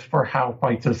as for how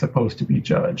fights are supposed to be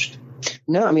judged.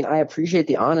 No, I mean, I appreciate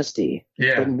the honesty.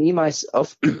 Yeah. But me,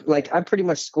 myself, I pretty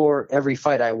much score every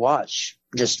fight I watch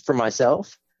just for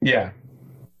myself. Yeah.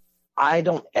 I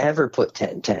don't ever put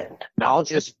 10-10. I'll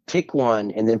just pick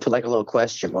one and then put a little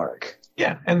question mark.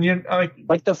 Yeah, and you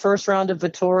like the first round of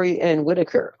Vettori and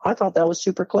Whitaker. I thought that was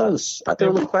super close. I threw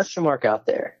a little question mark out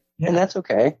there, and that's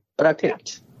okay. But I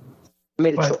picked. I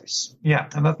made a choice. Yeah,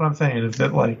 and that's what I'm saying is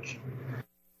that like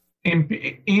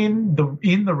in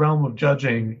the realm of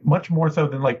judging, much more so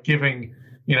than like giving,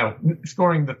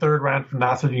 scoring the third round from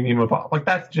Nasruddin Imavov. Like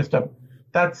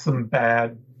that's some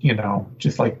bad,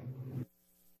 just like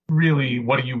really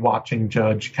what are you watching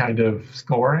judge kind of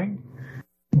scoring.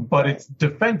 But it's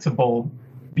defensible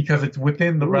because it's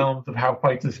within the realms of how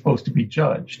fights are supposed to be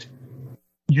judged.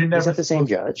 You're never. Is that the same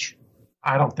judge?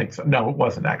 I don't think so. No, it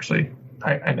wasn't actually.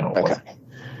 I know it wasn't.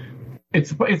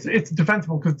 It's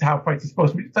defensible because it's how fights are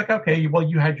supposed to be. It's like, okay, well,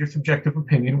 you had your subjective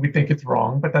opinion. We think it's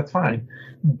wrong, but that's fine.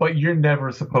 But you're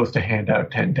never supposed to hand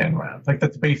out 10-10 rounds. Like,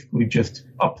 that's basically just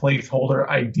a placeholder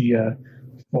idea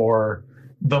for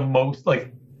the most,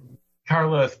 like,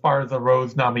 Carla Esparza,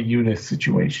 Rose Namajunas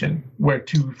situation where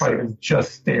two fighters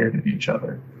just stared at each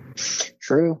other.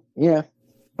 True, yeah.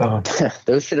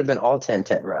 Those should have been all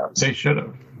 10-10 rounds. They should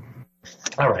have.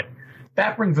 All right.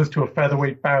 That brings us to a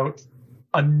featherweight bout.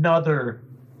 Another,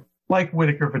 like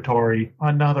Whitaker Vettori,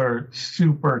 another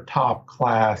super top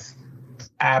class,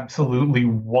 absolutely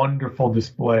wonderful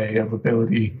display of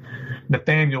ability.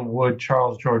 Nathaniel Wood,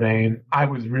 Charles Jourdain. I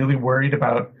was really worried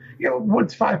about,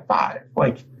 Wood's 5'5".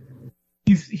 Like,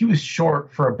 he was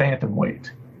short for a bantamweight.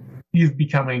 He's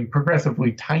becoming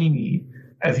progressively tiny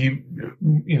as he,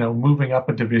 moving up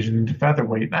a division into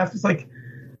featherweight. And I was just like,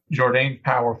 Jourdain's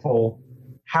powerful.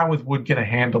 How is Wood going to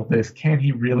handle this? Can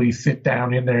he really sit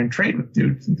down in there and trade with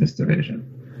dudes in this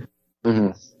division?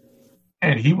 Mm-hmm.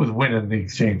 And he was winning the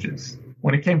exchanges.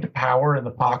 When it came to power in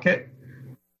the pocket,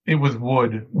 it was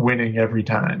Wood winning every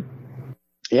time.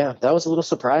 Yeah, that was a little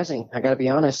surprising. I got to be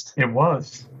honest. It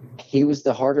was. He was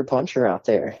the harder puncher out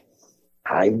there.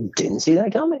 I didn't see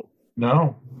that coming.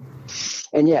 No.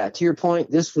 And yeah, to your point,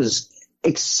 this was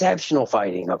exceptional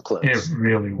fighting up close. It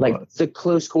really was. Like the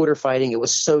close quarter fighting, it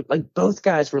was so like both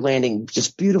guys were landing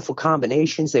just beautiful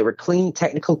combinations. They were clean,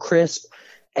 technical, crisp,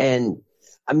 and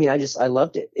I mean, I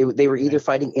loved it. They were either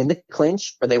fighting in the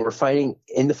clinch or they were fighting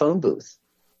in the phone booth.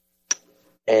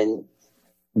 And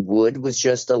Wood was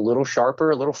just a little sharper,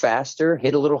 a little faster,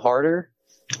 hit a little harder.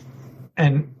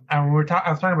 And I was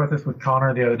talking about this with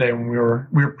Connor the other day when we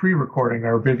were pre-recording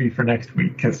our Vivi for next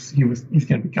week because he's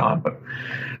going to be gone. But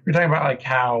we were talking about like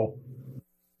how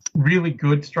really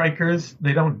good strikers,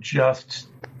 they don't just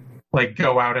like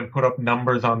go out and put up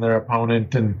numbers on their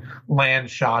opponent and land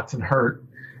shots and hurt.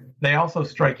 They also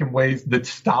strike in ways that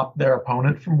stop their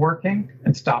opponent from working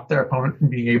and stop their opponent from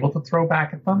being able to throw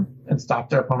back at them and stop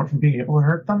their opponent from being able to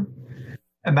hurt them.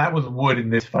 And that was Wood in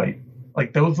this fight.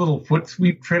 Like those little foot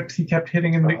sweep trips he kept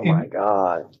hitting in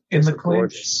the in the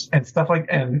clinch and stuff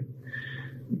and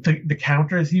the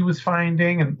counters he was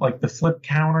finding and like the slip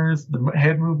counters, the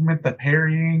head movement, the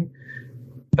parrying,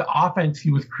 the offense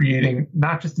he was creating,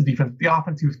 not just the defense, the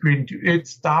offense he was creating too. It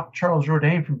stopped Charles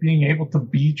Jourdain from being able to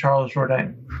be Charles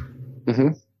Jourdain.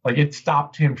 Mm-hmm. Like it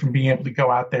stopped him from being able to go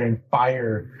out there and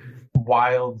fire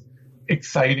wild,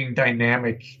 exciting,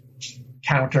 dynamic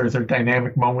counters or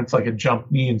dynamic moments like a jump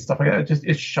knee and stuff like that.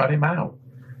 It shut him out.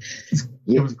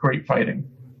 It was great fighting.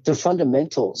 The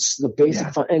fundamentals, the basic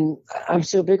and I'm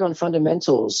so big on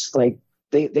fundamentals. Like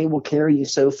they will carry you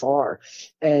so far.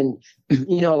 And a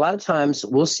lot of times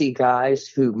we'll see guys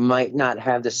who might not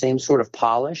have the same sort of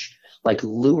polish like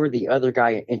lure the other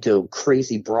guy into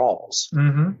crazy brawls.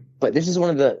 Mm-hmm. But this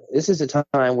is a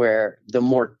time where the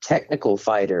more technical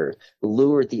fighter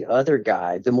lured the other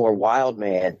guy, the more wild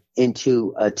man,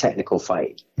 into a technical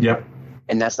fight. Yep.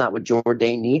 And that's not what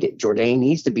Jourdain needed. Jourdain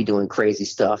needs to be doing crazy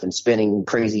stuff and spinning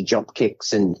crazy jump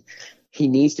kicks, and he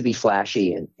needs to be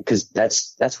flashy, and because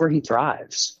that's where he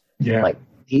thrives. Yeah. Like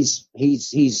he's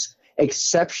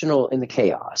exceptional in the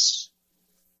chaos.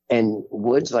 And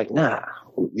Wood's like, nah,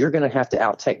 you're going to have to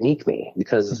out-technique me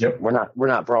because we're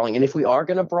not brawling. And if we are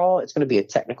going to brawl, it's going to be a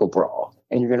technical brawl,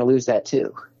 and you're going to lose that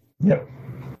too. Yep.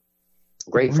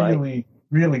 Great fight. Really,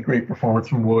 really great performance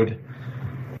from Wood.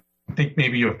 I think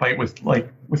maybe a fight with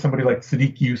somebody like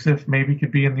Sadiq Youssef maybe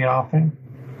could be in the offing.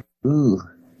 Ooh,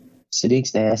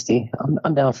 Sadiq's nasty.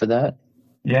 I'm down for that.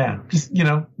 Yeah, just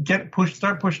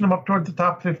start pushing him up towards the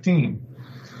top 15.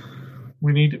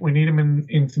 We need him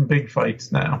in some big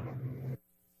fights now.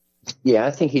 Yeah,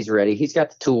 I think he's ready. He's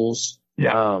got the tools.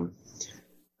 Yeah.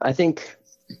 I think.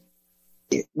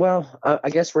 Well, I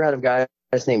guess we're out of guys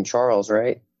named Charles,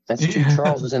 right? That's two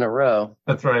Charleses in a row.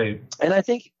 That's right. And I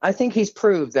think he's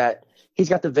proved that he's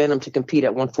got the venom to compete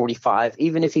at 145,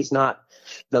 even if he's not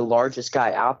the largest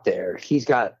guy out there. He's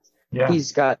got Yeah.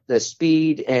 He's got the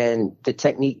speed, and the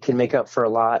technique can make up for a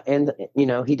lot. And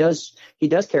he does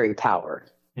carry power.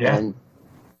 Yeah. And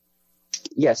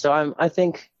yeah, so I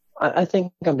think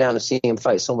I'm down to see him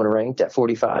fight someone ranked at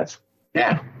 45.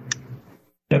 Yeah.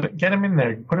 Get him in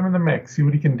there. Put him in the mix. See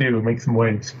what he can do. Make some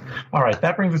waves. All right.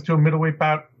 That brings us to a middleweight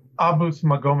bout. Abus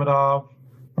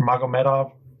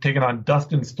Magomedov taking on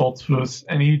Dustin Stoltzfus,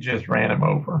 and he just ran him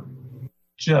over.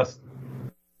 Just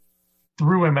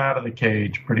threw him out of the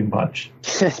cage, pretty much.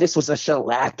 This was a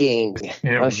shellacking.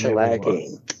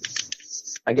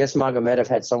 I guess Magomedov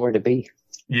had somewhere to be.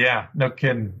 Yeah, no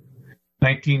kidding.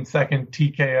 19-second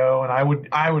TKO, and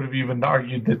I would have even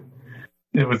argued that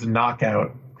it was a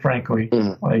knockout, frankly.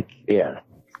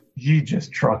 He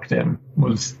just trucked him. It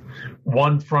was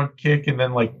one front kick and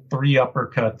then like 3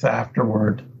 uppercuts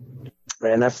afterward.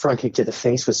 Man, that front kick to the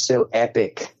face was so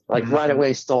epic. Like right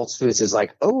away, Stoltzfus is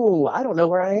like, "Oh, I don't know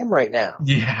where I am right now."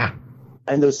 Yeah.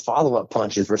 And those follow-up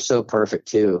punches were so perfect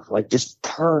too. Like just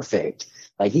perfect.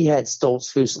 Like he had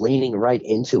Stoltzfus leaning right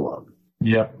into him.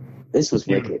 Yep. This was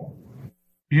wicked.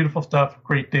 Beautiful stuff.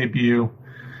 Great debut.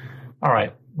 All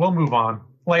right, we'll move on.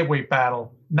 Lightweight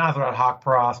battle. Nasrat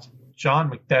Haqparast,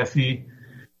 John McDessie,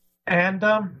 and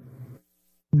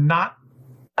not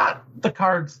the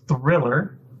card's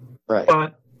thriller. Right.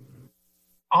 But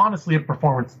honestly, a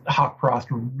performance Haqparast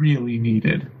really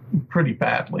needed pretty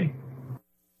badly.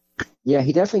 Yeah,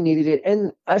 he definitely needed it.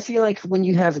 And I feel like when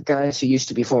you have guys who used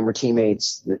to be former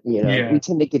teammates, we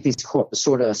tend to get these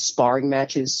sort of sparring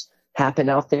matches happen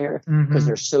out there because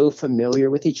they're so familiar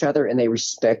with each other and they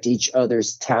respect each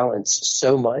other's talents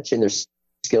so much and their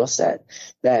skill set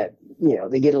that,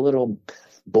 they get a little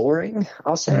boring,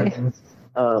 I'll say.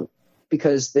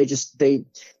 Because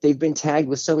they've been tagged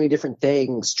with so many different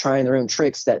things, trying their own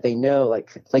tricks that they know. Like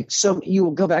you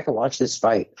will go back and watch this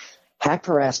fight.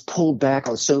 Haqparast pulled back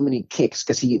on so many kicks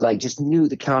because he just knew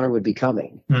the counter would be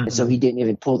coming, and so he didn't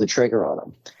even pull the trigger on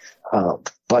him.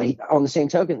 But on the same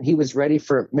token, he was ready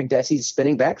for McDessie's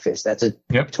spinning back fist. That's a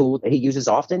tool that he uses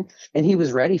often, and he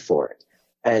was ready for it.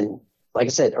 And like I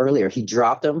said earlier, he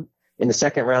dropped him in the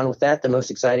second round with that, the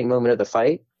most exciting moment of the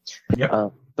fight.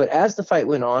 Yep. But as the fight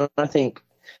went on, I think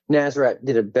Nasrat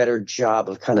did a better job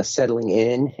of kind of settling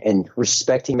in and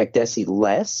respecting McDessie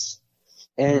less.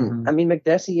 And I mean,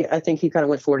 McDessie, I think he kind of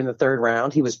went forward in the third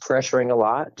round. He was pressuring a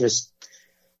lot, just,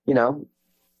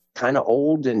 kind of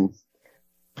old and,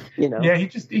 Yeah,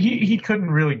 he couldn't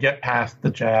really get past the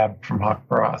jab from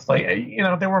Haqparast.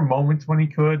 There were moments when he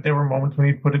could. There were moments when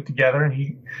he put it together,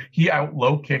 and he out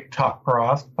low kicked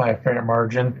Haqparast by a fair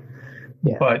margin.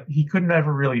 Yeah. But he couldn't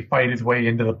ever really fight his way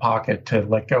into the pocket to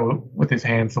let go with his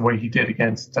hands the way he did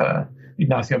against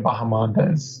Ignacio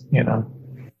Bahamondes,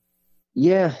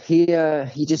 Yeah,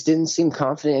 he just didn't seem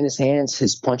confident in his hands.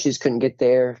 His punches couldn't get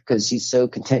there because he's so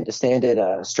content to stand at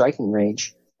a striking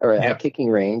range or a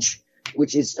kicking range,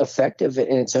 which is effective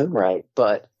in its own right,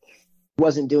 but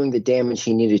wasn't doing the damage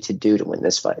he needed to do to win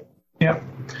this fight. Yep.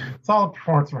 Solid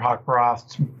performance for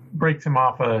Haqparast. Breaks him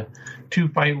off a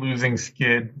 2-fight losing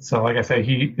skid. So like I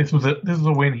say, this was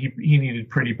a win he needed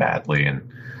pretty badly. And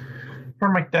for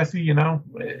McDessie,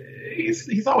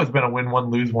 he's always been a win one,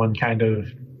 lose one kind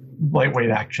of lightweight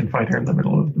action fighter in the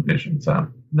middle of the division. So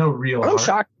no real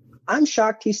I'm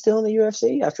shocked he's still in the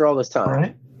UFC after all this time.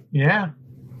 Right? Yeah.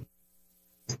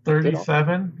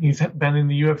 37. He's been in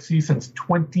the UFC since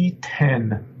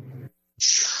 2010.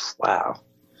 Wow.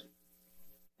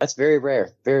 That's very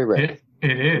rare. Very rare.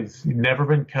 It is. He's never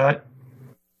been cut.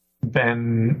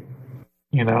 Been,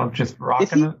 just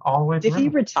rocking it all the way through. Did he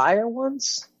retire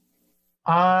once?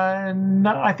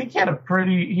 No, I think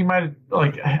he might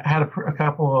have had a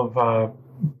couple of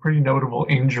pretty notable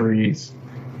injuries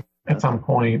at some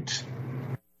point,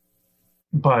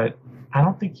 but I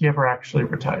don't think he ever actually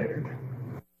retired.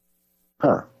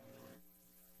 Huh.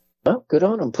 Well, good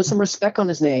on him. Put some respect on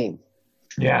his name.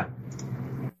 Yeah.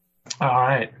 All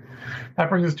right. That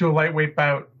brings us to a lightweight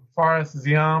bout. Fares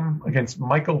Ziam against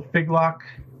Michael Figlock.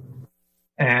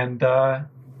 And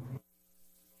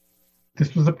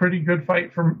this was a pretty good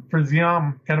fight for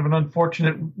Ziam. Kind of an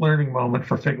unfortunate learning moment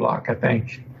for Figlock, I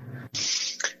think.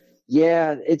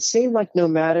 Yeah, it seemed like no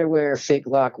matter where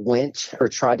Figlock went or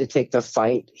tried to take the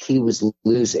fight, he was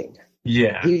losing.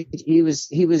 Yeah. He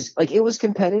was like, it was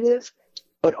competitive,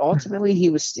 but ultimately he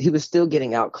was still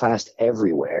getting outclassed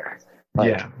everywhere.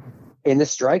 In the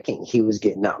striking, he was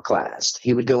getting outclassed.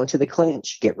 He would go into the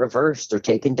clinch, get reversed or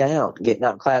taken down, getting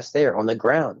outclassed there on the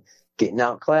ground, getting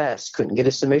outclassed, couldn't get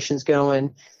his submissions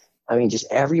going. I mean, just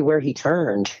everywhere he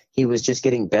turned, he was just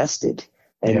getting bested.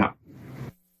 And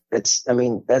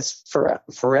That's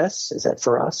for us. Is that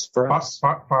for us? For us?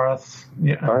 For us,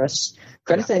 yeah. For us.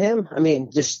 Credit to him. I mean,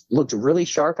 just looked really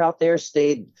sharp out there,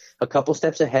 stayed a couple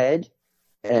steps ahead,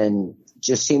 and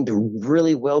just seemed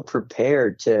really well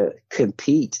prepared to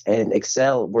compete and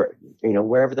excel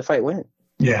wherever the fight went.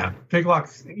 Yeah.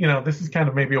 Figlock's, this is kind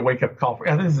of maybe a wake-up call for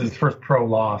 – this is his first pro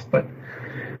loss, but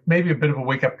maybe a bit of a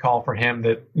wake-up call for him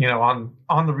that, on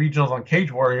the regionals on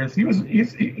Cage Warriors,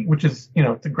 which is,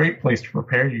 it's a great place to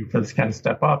prepare you for this kind of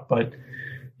step up, but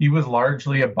he was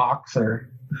largely a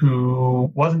boxer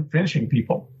who wasn't finishing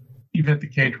people, even at the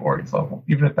Cage Warriors level,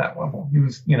 even at that level. He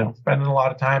was, spending a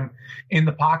lot of time in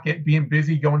the pocket, being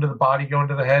busy, going to the body, going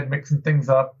to the head, mixing things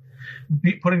up,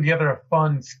 putting together a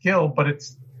fun skill, but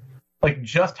it's like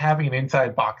just having an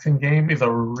inside boxing game is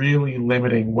a really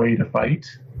limiting way to fight.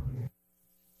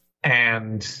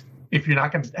 And if you're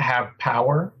not going to have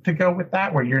power to go with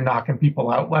that, where you're knocking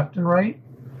people out left and right,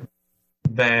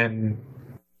 then,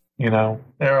 there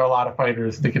are a lot of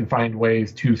fighters that can find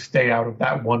ways to stay out of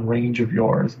that one range of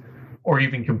yours or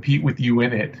even compete with you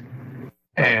in it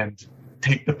and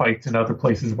take the fights in other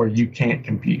places where you can't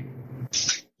compete.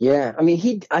 Yeah, I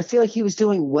mean, I feel like he was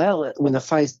doing well when the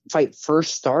fight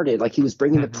first started. Like he was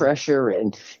bringing the pressure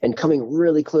and coming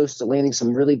really close to landing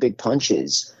some really big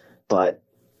punches. But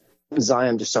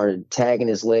Zion just started tagging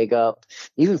his leg up,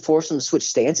 even forced him to switch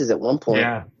stances at one point.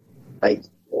 Yeah, like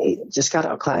he just got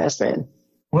outclassed, man.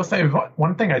 We'll say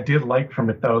one thing I did like from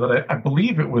it, though, that I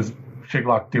believe it was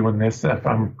Figlock doing this, if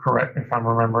I'm correct, if I'm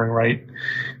remembering right,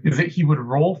 is that he would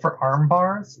roll for arm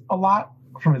bars a lot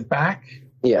from his back.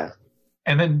 Yeah.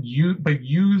 And then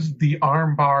use the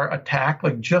arm bar attack,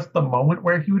 like just the moment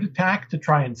where he would attack to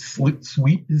try and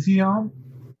sweep Zion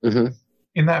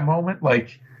in that moment.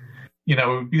 Like, it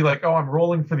would be like, oh, I'm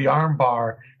rolling for the arm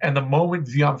bar. And the moment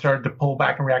Zion started to pull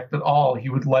back and react at all, he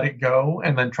would let it go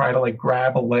and then try to like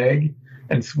grab a leg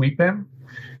and sweep him.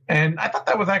 And I thought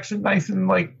that was actually nice and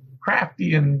like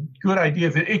crafty and good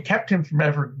ideas. It kept him from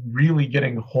ever really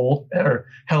getting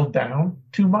held down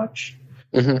too much.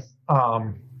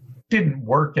 Didn't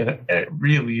work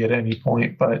really at any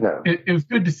point, but no. It was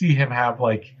good to see him have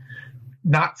like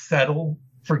not settle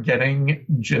for getting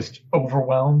just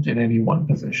overwhelmed in any one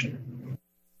position.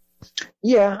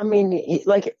 Yeah, I mean,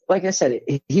 like I said,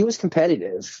 he was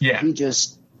competitive. Yeah, he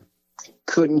just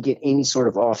couldn't get any sort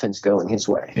of offense going his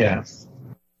way. Yeah.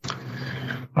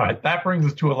 All right, that brings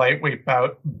us to a lightweight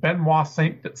bout: Benoit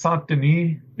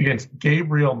Saint-Denis against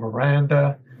Gabriel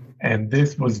Miranda, and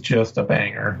this was just a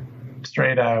banger.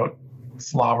 Straight out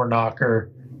slobber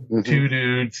knocker, two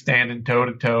dudes standing toe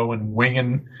to toe and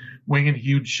winging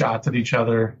huge shots at each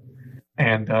other.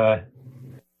 And I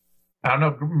don't know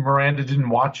if Miranda didn't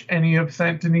watch any of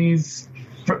Saint-Denis'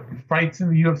 fights in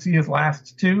the UFC, his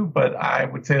last two, but I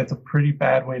would say that's a pretty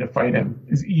bad way to fight him.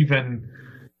 Is even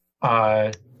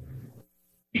Elizu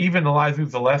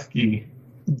Zaleski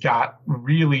got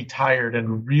really tired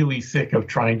and really sick of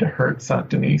trying to hurt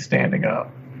Saint-Denis standing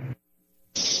up.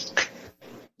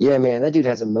 Yeah, man, that dude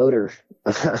has a motor.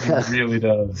 He really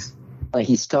does. Like,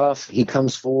 he's tough. He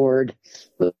comes forward.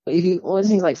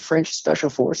 Wasn't he like French Special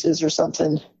Forces or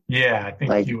something? Yeah, I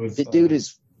think he was. The dude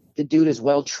is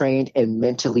well trained and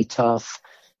mentally tough,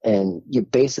 and you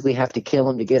basically have to kill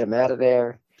him to get him out of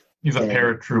there. He's a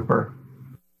paratrooper.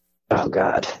 Oh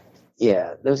God,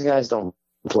 yeah, those guys don't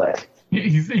play.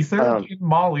 He served in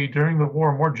Mali during the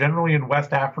war, more generally in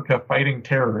West Africa, fighting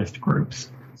terrorist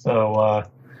groups. So.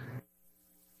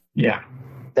 Yeah.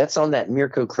 That's on that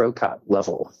Mirko Krokop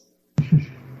level.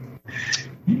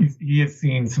 He has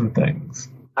seen some things.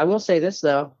 I will say this,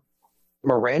 though.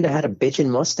 Miranda had a bitchin'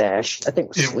 mustache. That thing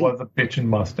was sweet. It was a bitchin'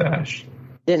 mustache.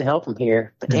 Didn't help him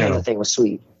here, but damn, that thing was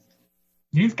sweet.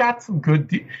 He's got some good...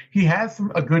 He has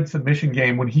a good submission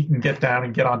game when he can get down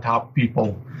and get on top of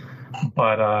people.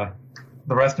 But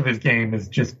the rest of his game is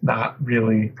just not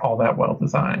really all that well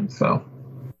designed, so...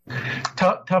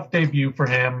 Tough debut for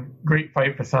him. Great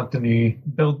fight for Saint-Denis.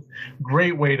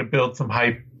 Great way to build some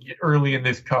hype early in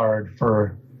this card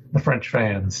for the French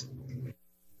fans.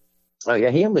 Oh yeah,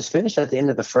 he almost finished at the end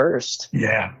of the first.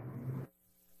 Yeah.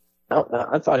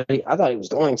 I thought he was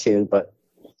going to, but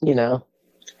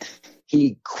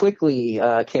he quickly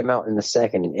came out in the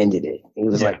second and ended it. He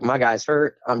was like, "My guy's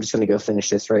hurt. I'm just going to go finish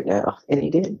this right now," and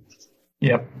he did.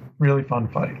 Yep, really fun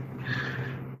fight.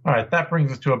 All right, that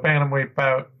brings us to a bantamweight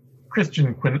bout.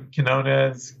 Christian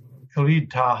Quinones,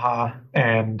 Khalid Taha,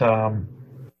 and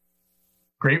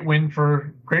great win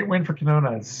for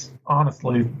Quinones.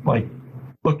 Honestly,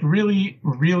 looked really,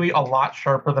 really a lot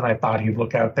sharper than I thought he'd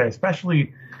look out there.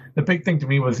 Especially, the big thing to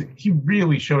me was he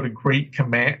really showed a great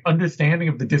understanding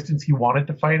of the distance he wanted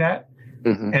to fight at,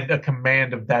 and a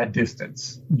command of that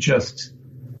distance. Just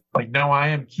like, no, I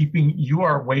am keeping, you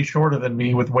are way shorter than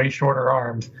me with way shorter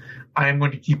arms. I am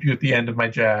going to keep you at the end of my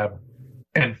jab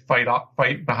and fight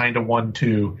behind a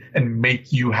 1-2 and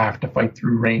make you have to fight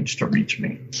through range to reach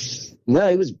me. No,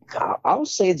 it was, I'll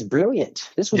say it's brilliant.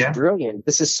 This was brilliant.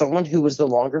 This is someone who was the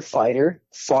longer fighter,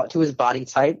 fought to his body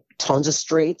type, tons of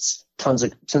straights, tons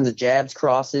of jabs,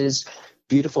 crosses,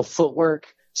 beautiful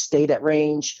footwork, stayed at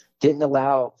range, didn't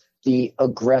allow the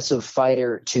aggressive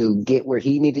fighter to get where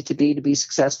he needed to be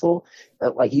successful.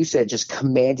 Like you said, just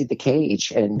commanded the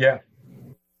cage. And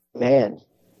man,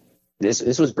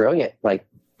 this was brilliant. Like,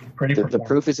 the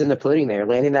proof is in the pudding there.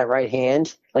 Landing that right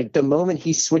hand, like the moment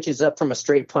he switches up from a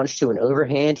straight punch to an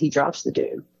overhand, he drops the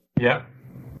dude. Yeah.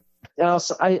 Now,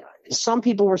 some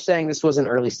people were saying this was an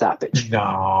early stoppage.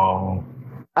 No.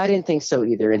 I didn't think so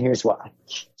either, and here's why.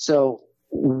 So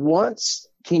once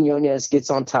Quinones gets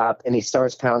on top and he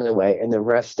starts pounding away and the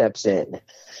ref steps in,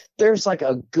 there's like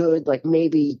a good, like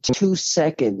maybe 2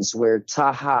 seconds where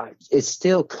Taha is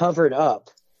still covered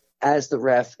up as the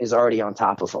ref is already on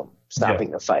top of him, stopping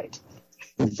the fight.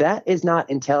 That is not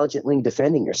intelligently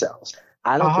defending yourselves.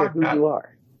 I don't care who you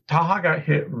are. Taha got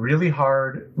hit really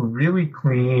hard, really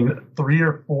clean, 3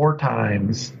 or 4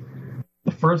 times.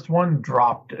 The first one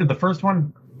dropped. The first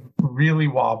one really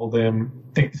wobbled him.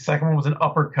 I think the second one was an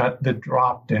uppercut that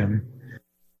dropped him.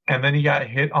 And then he got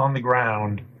hit on the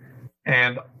ground.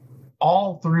 And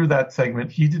all through that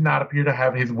segment, he did not appear to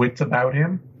have his wits about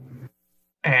him.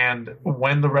 And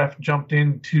when the ref jumped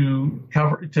in to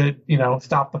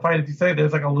stop the fight, as you say,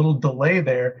 there's like a little delay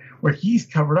there where he's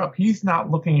covered up. He's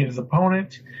not looking at his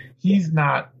opponent. He's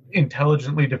not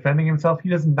intelligently defending himself. He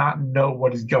does not know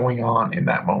what is going on in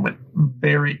that moment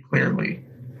very clearly.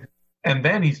 And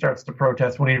then he starts to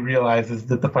protest when he realizes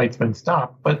that the fight's been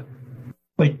stopped. But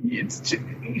like, it's,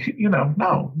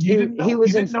 no, he didn't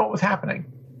know what was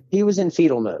happening. He was in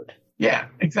fetal mode. Yeah,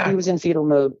 exactly. He was in fetal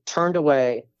mode, turned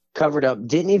away, covered up,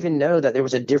 didn't even know that there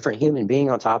was a different human being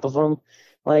on top of him.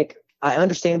 Like, I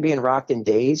understand being rocked and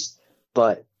dazed,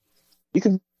 but you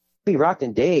can be rocked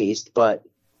and dazed, but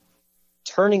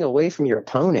turning away from your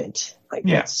opponent, like,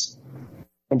 that's,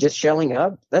 and just shelling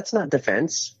up, that's not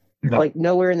defense. No. Like,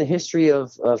 nowhere in the history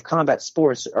of combat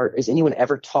sports is anyone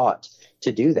ever taught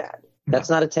to do that. No. That's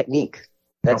not a technique.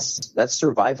 That's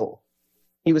survival.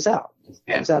 He was out.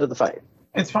 He was out of the fight.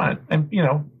 It's fine. And,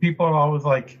 people are always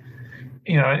like,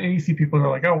 and you see people who are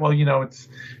like, oh, well, it's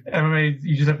MMA,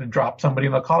 you just have to drop somebody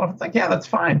and they'll call it off. It's like, yeah, that's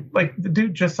fine. Like, the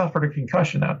dude just suffered a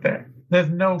concussion out there. There's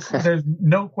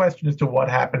no question as to what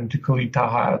happened to Khalid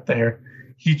Taha out there.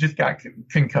 He just got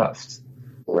concussed.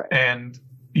 Right. And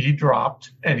he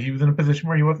dropped, and he was in a position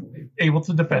where he wasn't able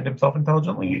to defend himself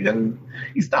intelligently, and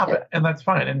he stopped it, and that's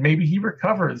fine. And maybe he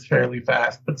recovers fairly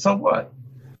fast, but so what?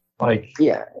 Like,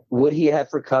 yeah, would he have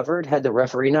recovered had the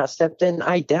referee not stepped in?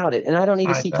 I doubt it, and I don't need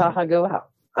to see Taha go out.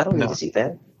 I don't need to see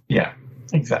that. Yeah,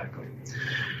 exactly.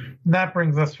 And that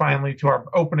brings us finally to our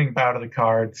opening bout of the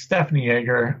card: Stephanie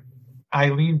Egger,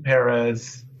 Eileen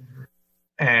Perez,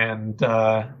 and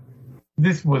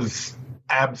this was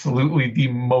absolutely the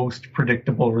most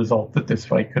predictable result that this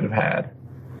fight could have had,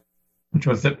 which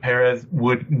was that Perez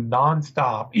would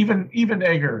nonstop. Even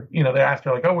Egger, they asked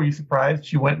her, like, oh, were you surprised?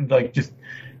 She went and like just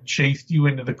chased you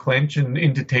into the clinch and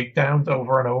into takedowns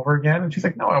over and over again. And she's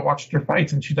like, no, I watched her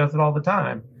fights and she does it all the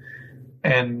time.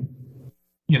 And,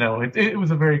 it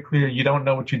was a very clear, you don't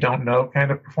know what you don't know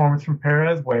kind of performance from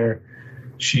Perez, where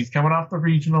she's coming off the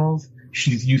regionals.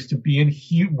 She's used to being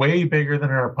way bigger than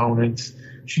her opponents.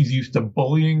 She's used to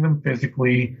bullying them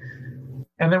physically.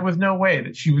 And there was no way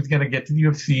that she was going to get to the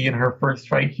UFC in her first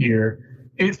fight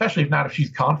here, especially if she's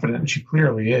confident, and she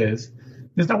clearly is.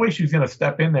 There's no way she was going to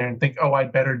step in there and think, oh,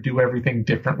 I'd better do everything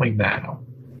differently now.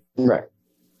 Right.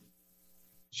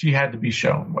 She had to be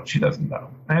shown what she doesn't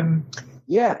know. And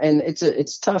yeah, and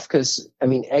it's tough because,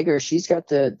 Egger, she's got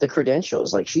the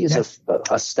credentials. Like, she is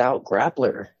a stout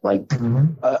grappler, like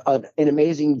an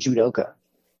amazing judoka.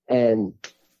 And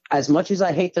as much as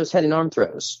I hate those head and arm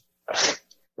throws,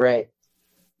 right?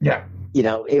 Yeah.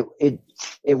 It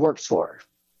works for her.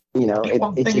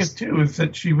 The thing is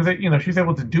that she was, she's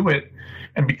able to do it.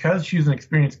 And because she's an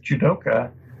experienced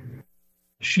judoka,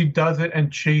 she does it and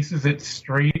chases it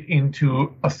straight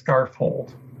into a scarf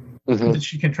hold. That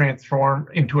she can transform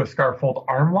into a scarf hold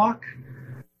arm lock,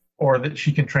 or that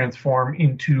she can transform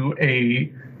into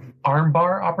a arm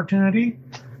bar opportunity,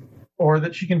 or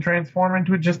that she can transform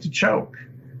into just a choke.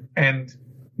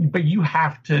 But you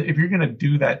have to, if you're going to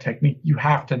do that technique, you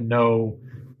have to know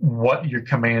what you're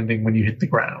commanding when you hit the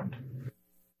ground.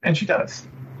 And she does.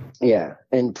 Yeah.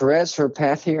 And Perez, her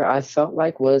path here, I felt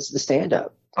like was the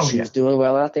stand-up. She was doing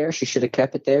well out there. She should have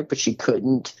kept it there, but she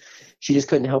couldn't. She just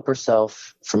couldn't help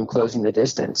herself from closing the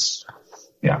distance.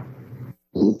 Yeah.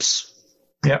 Oops.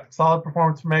 Yep. Solid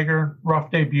performance from Egger.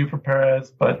 Rough debut for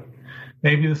Perez, but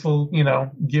maybe this will,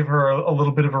 give her a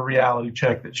little bit of a reality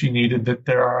check that she needed, that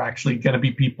there are actually going to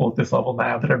be people at this level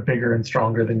now that are bigger and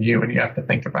stronger than you, and you have to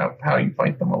think about how you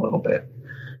fight them a little bit.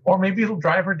 Or maybe it'll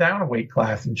drive her down a weight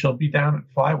class and she'll be down at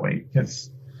flyweight because,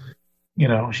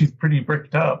 she's pretty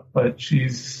bricked up, but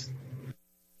she's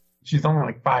only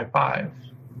like 5'5".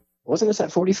 Wasn't this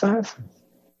at 45?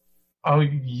 Oh,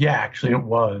 yeah, actually it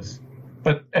was.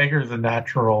 But Egger's a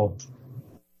natural...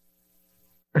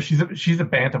 Or she's a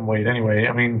bantamweight anyway.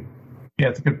 I mean, yeah,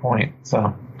 it's a good point.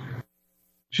 So,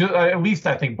 at least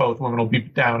I think both women will be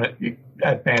down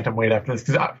at bantamweight after this,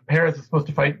 because Perez is supposed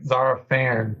to fight Zara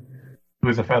Farn, who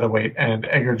is a featherweight, and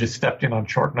Egger just stepped in on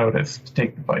short notice to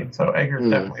take the fight. So Egger's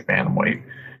definitely bantamweight,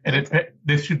 and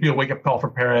this should be a wake up call for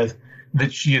Perez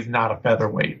that she is not a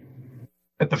featherweight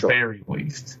at the very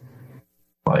least.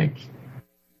 Like,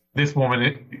 this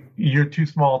woman, you're too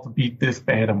small to beat this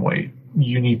bantamweight.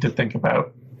 You need to think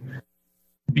about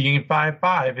being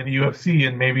 5'5" in the UFC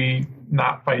and maybe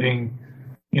not fighting,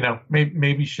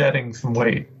 maybe shedding some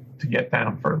weight to get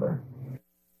down further.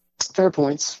 Fair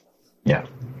points. Yeah.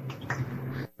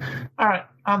 All right.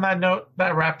 On that note,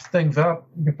 that wraps things up.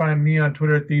 You can find me on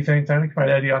Twitter at TheSaintTime. You can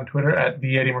find Eddie on Twitter at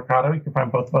TheEddieMercado. You can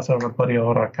find both of us over at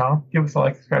BloodyElbow.com. Give us a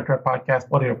like, subscribe to our podcast.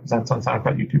 Bloody Elbow presents on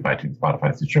SoundCloud, YouTube, iTunes,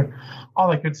 Spotify, Stitcher,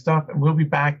 all that good stuff. And we'll be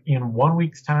back in 1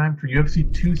 week's time for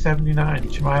UFC 279,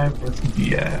 Chimaev versus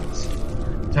Diaz.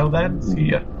 Until then, see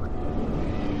ya.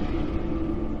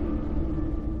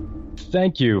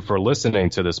 Thank you for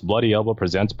listening to this Bloody Elbow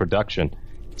Presents production.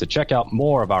 To check out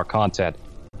more of our content,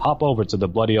 hop over to the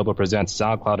Bloody Elbow Presents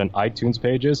SoundCloud and iTunes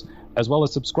pages, as well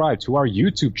as subscribe to our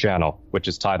YouTube channel, which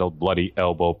is titled Bloody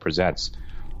Elbow Presents.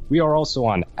 We are also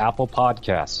on Apple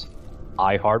Podcasts,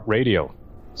 iHeartRadio,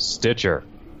 Stitcher,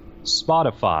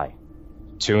 Spotify,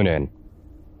 TuneIn,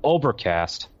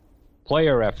 Overcast,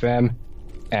 Player FM,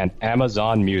 and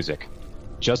Amazon Music.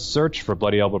 Just search for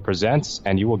Bloody Elbow Presents,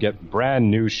 and you will get brand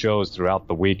new shows throughout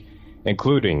the week,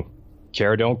 including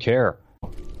Care Don't Care,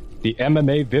 the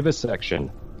MMA Vivisection,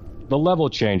 the Level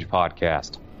Change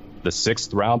Podcast, the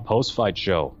Sixth Round Post-Fight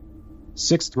Show,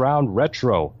 Sixth Round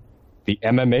Retro, the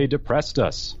MMA Depressed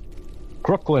Us,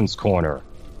 Crooklyn's Corner,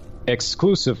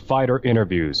 exclusive fighter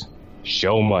interviews,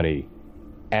 show money,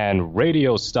 and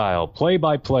radio-style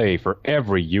play-by-play for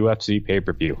every UFC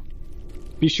pay-per-view.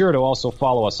 Be sure to also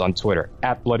follow us on Twitter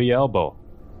at Bloody Elbow,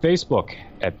 Facebook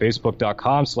at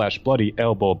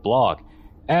facebook.com/BloodyElbowBlog,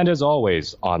 and as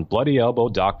always on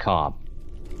BloodyElbow.com.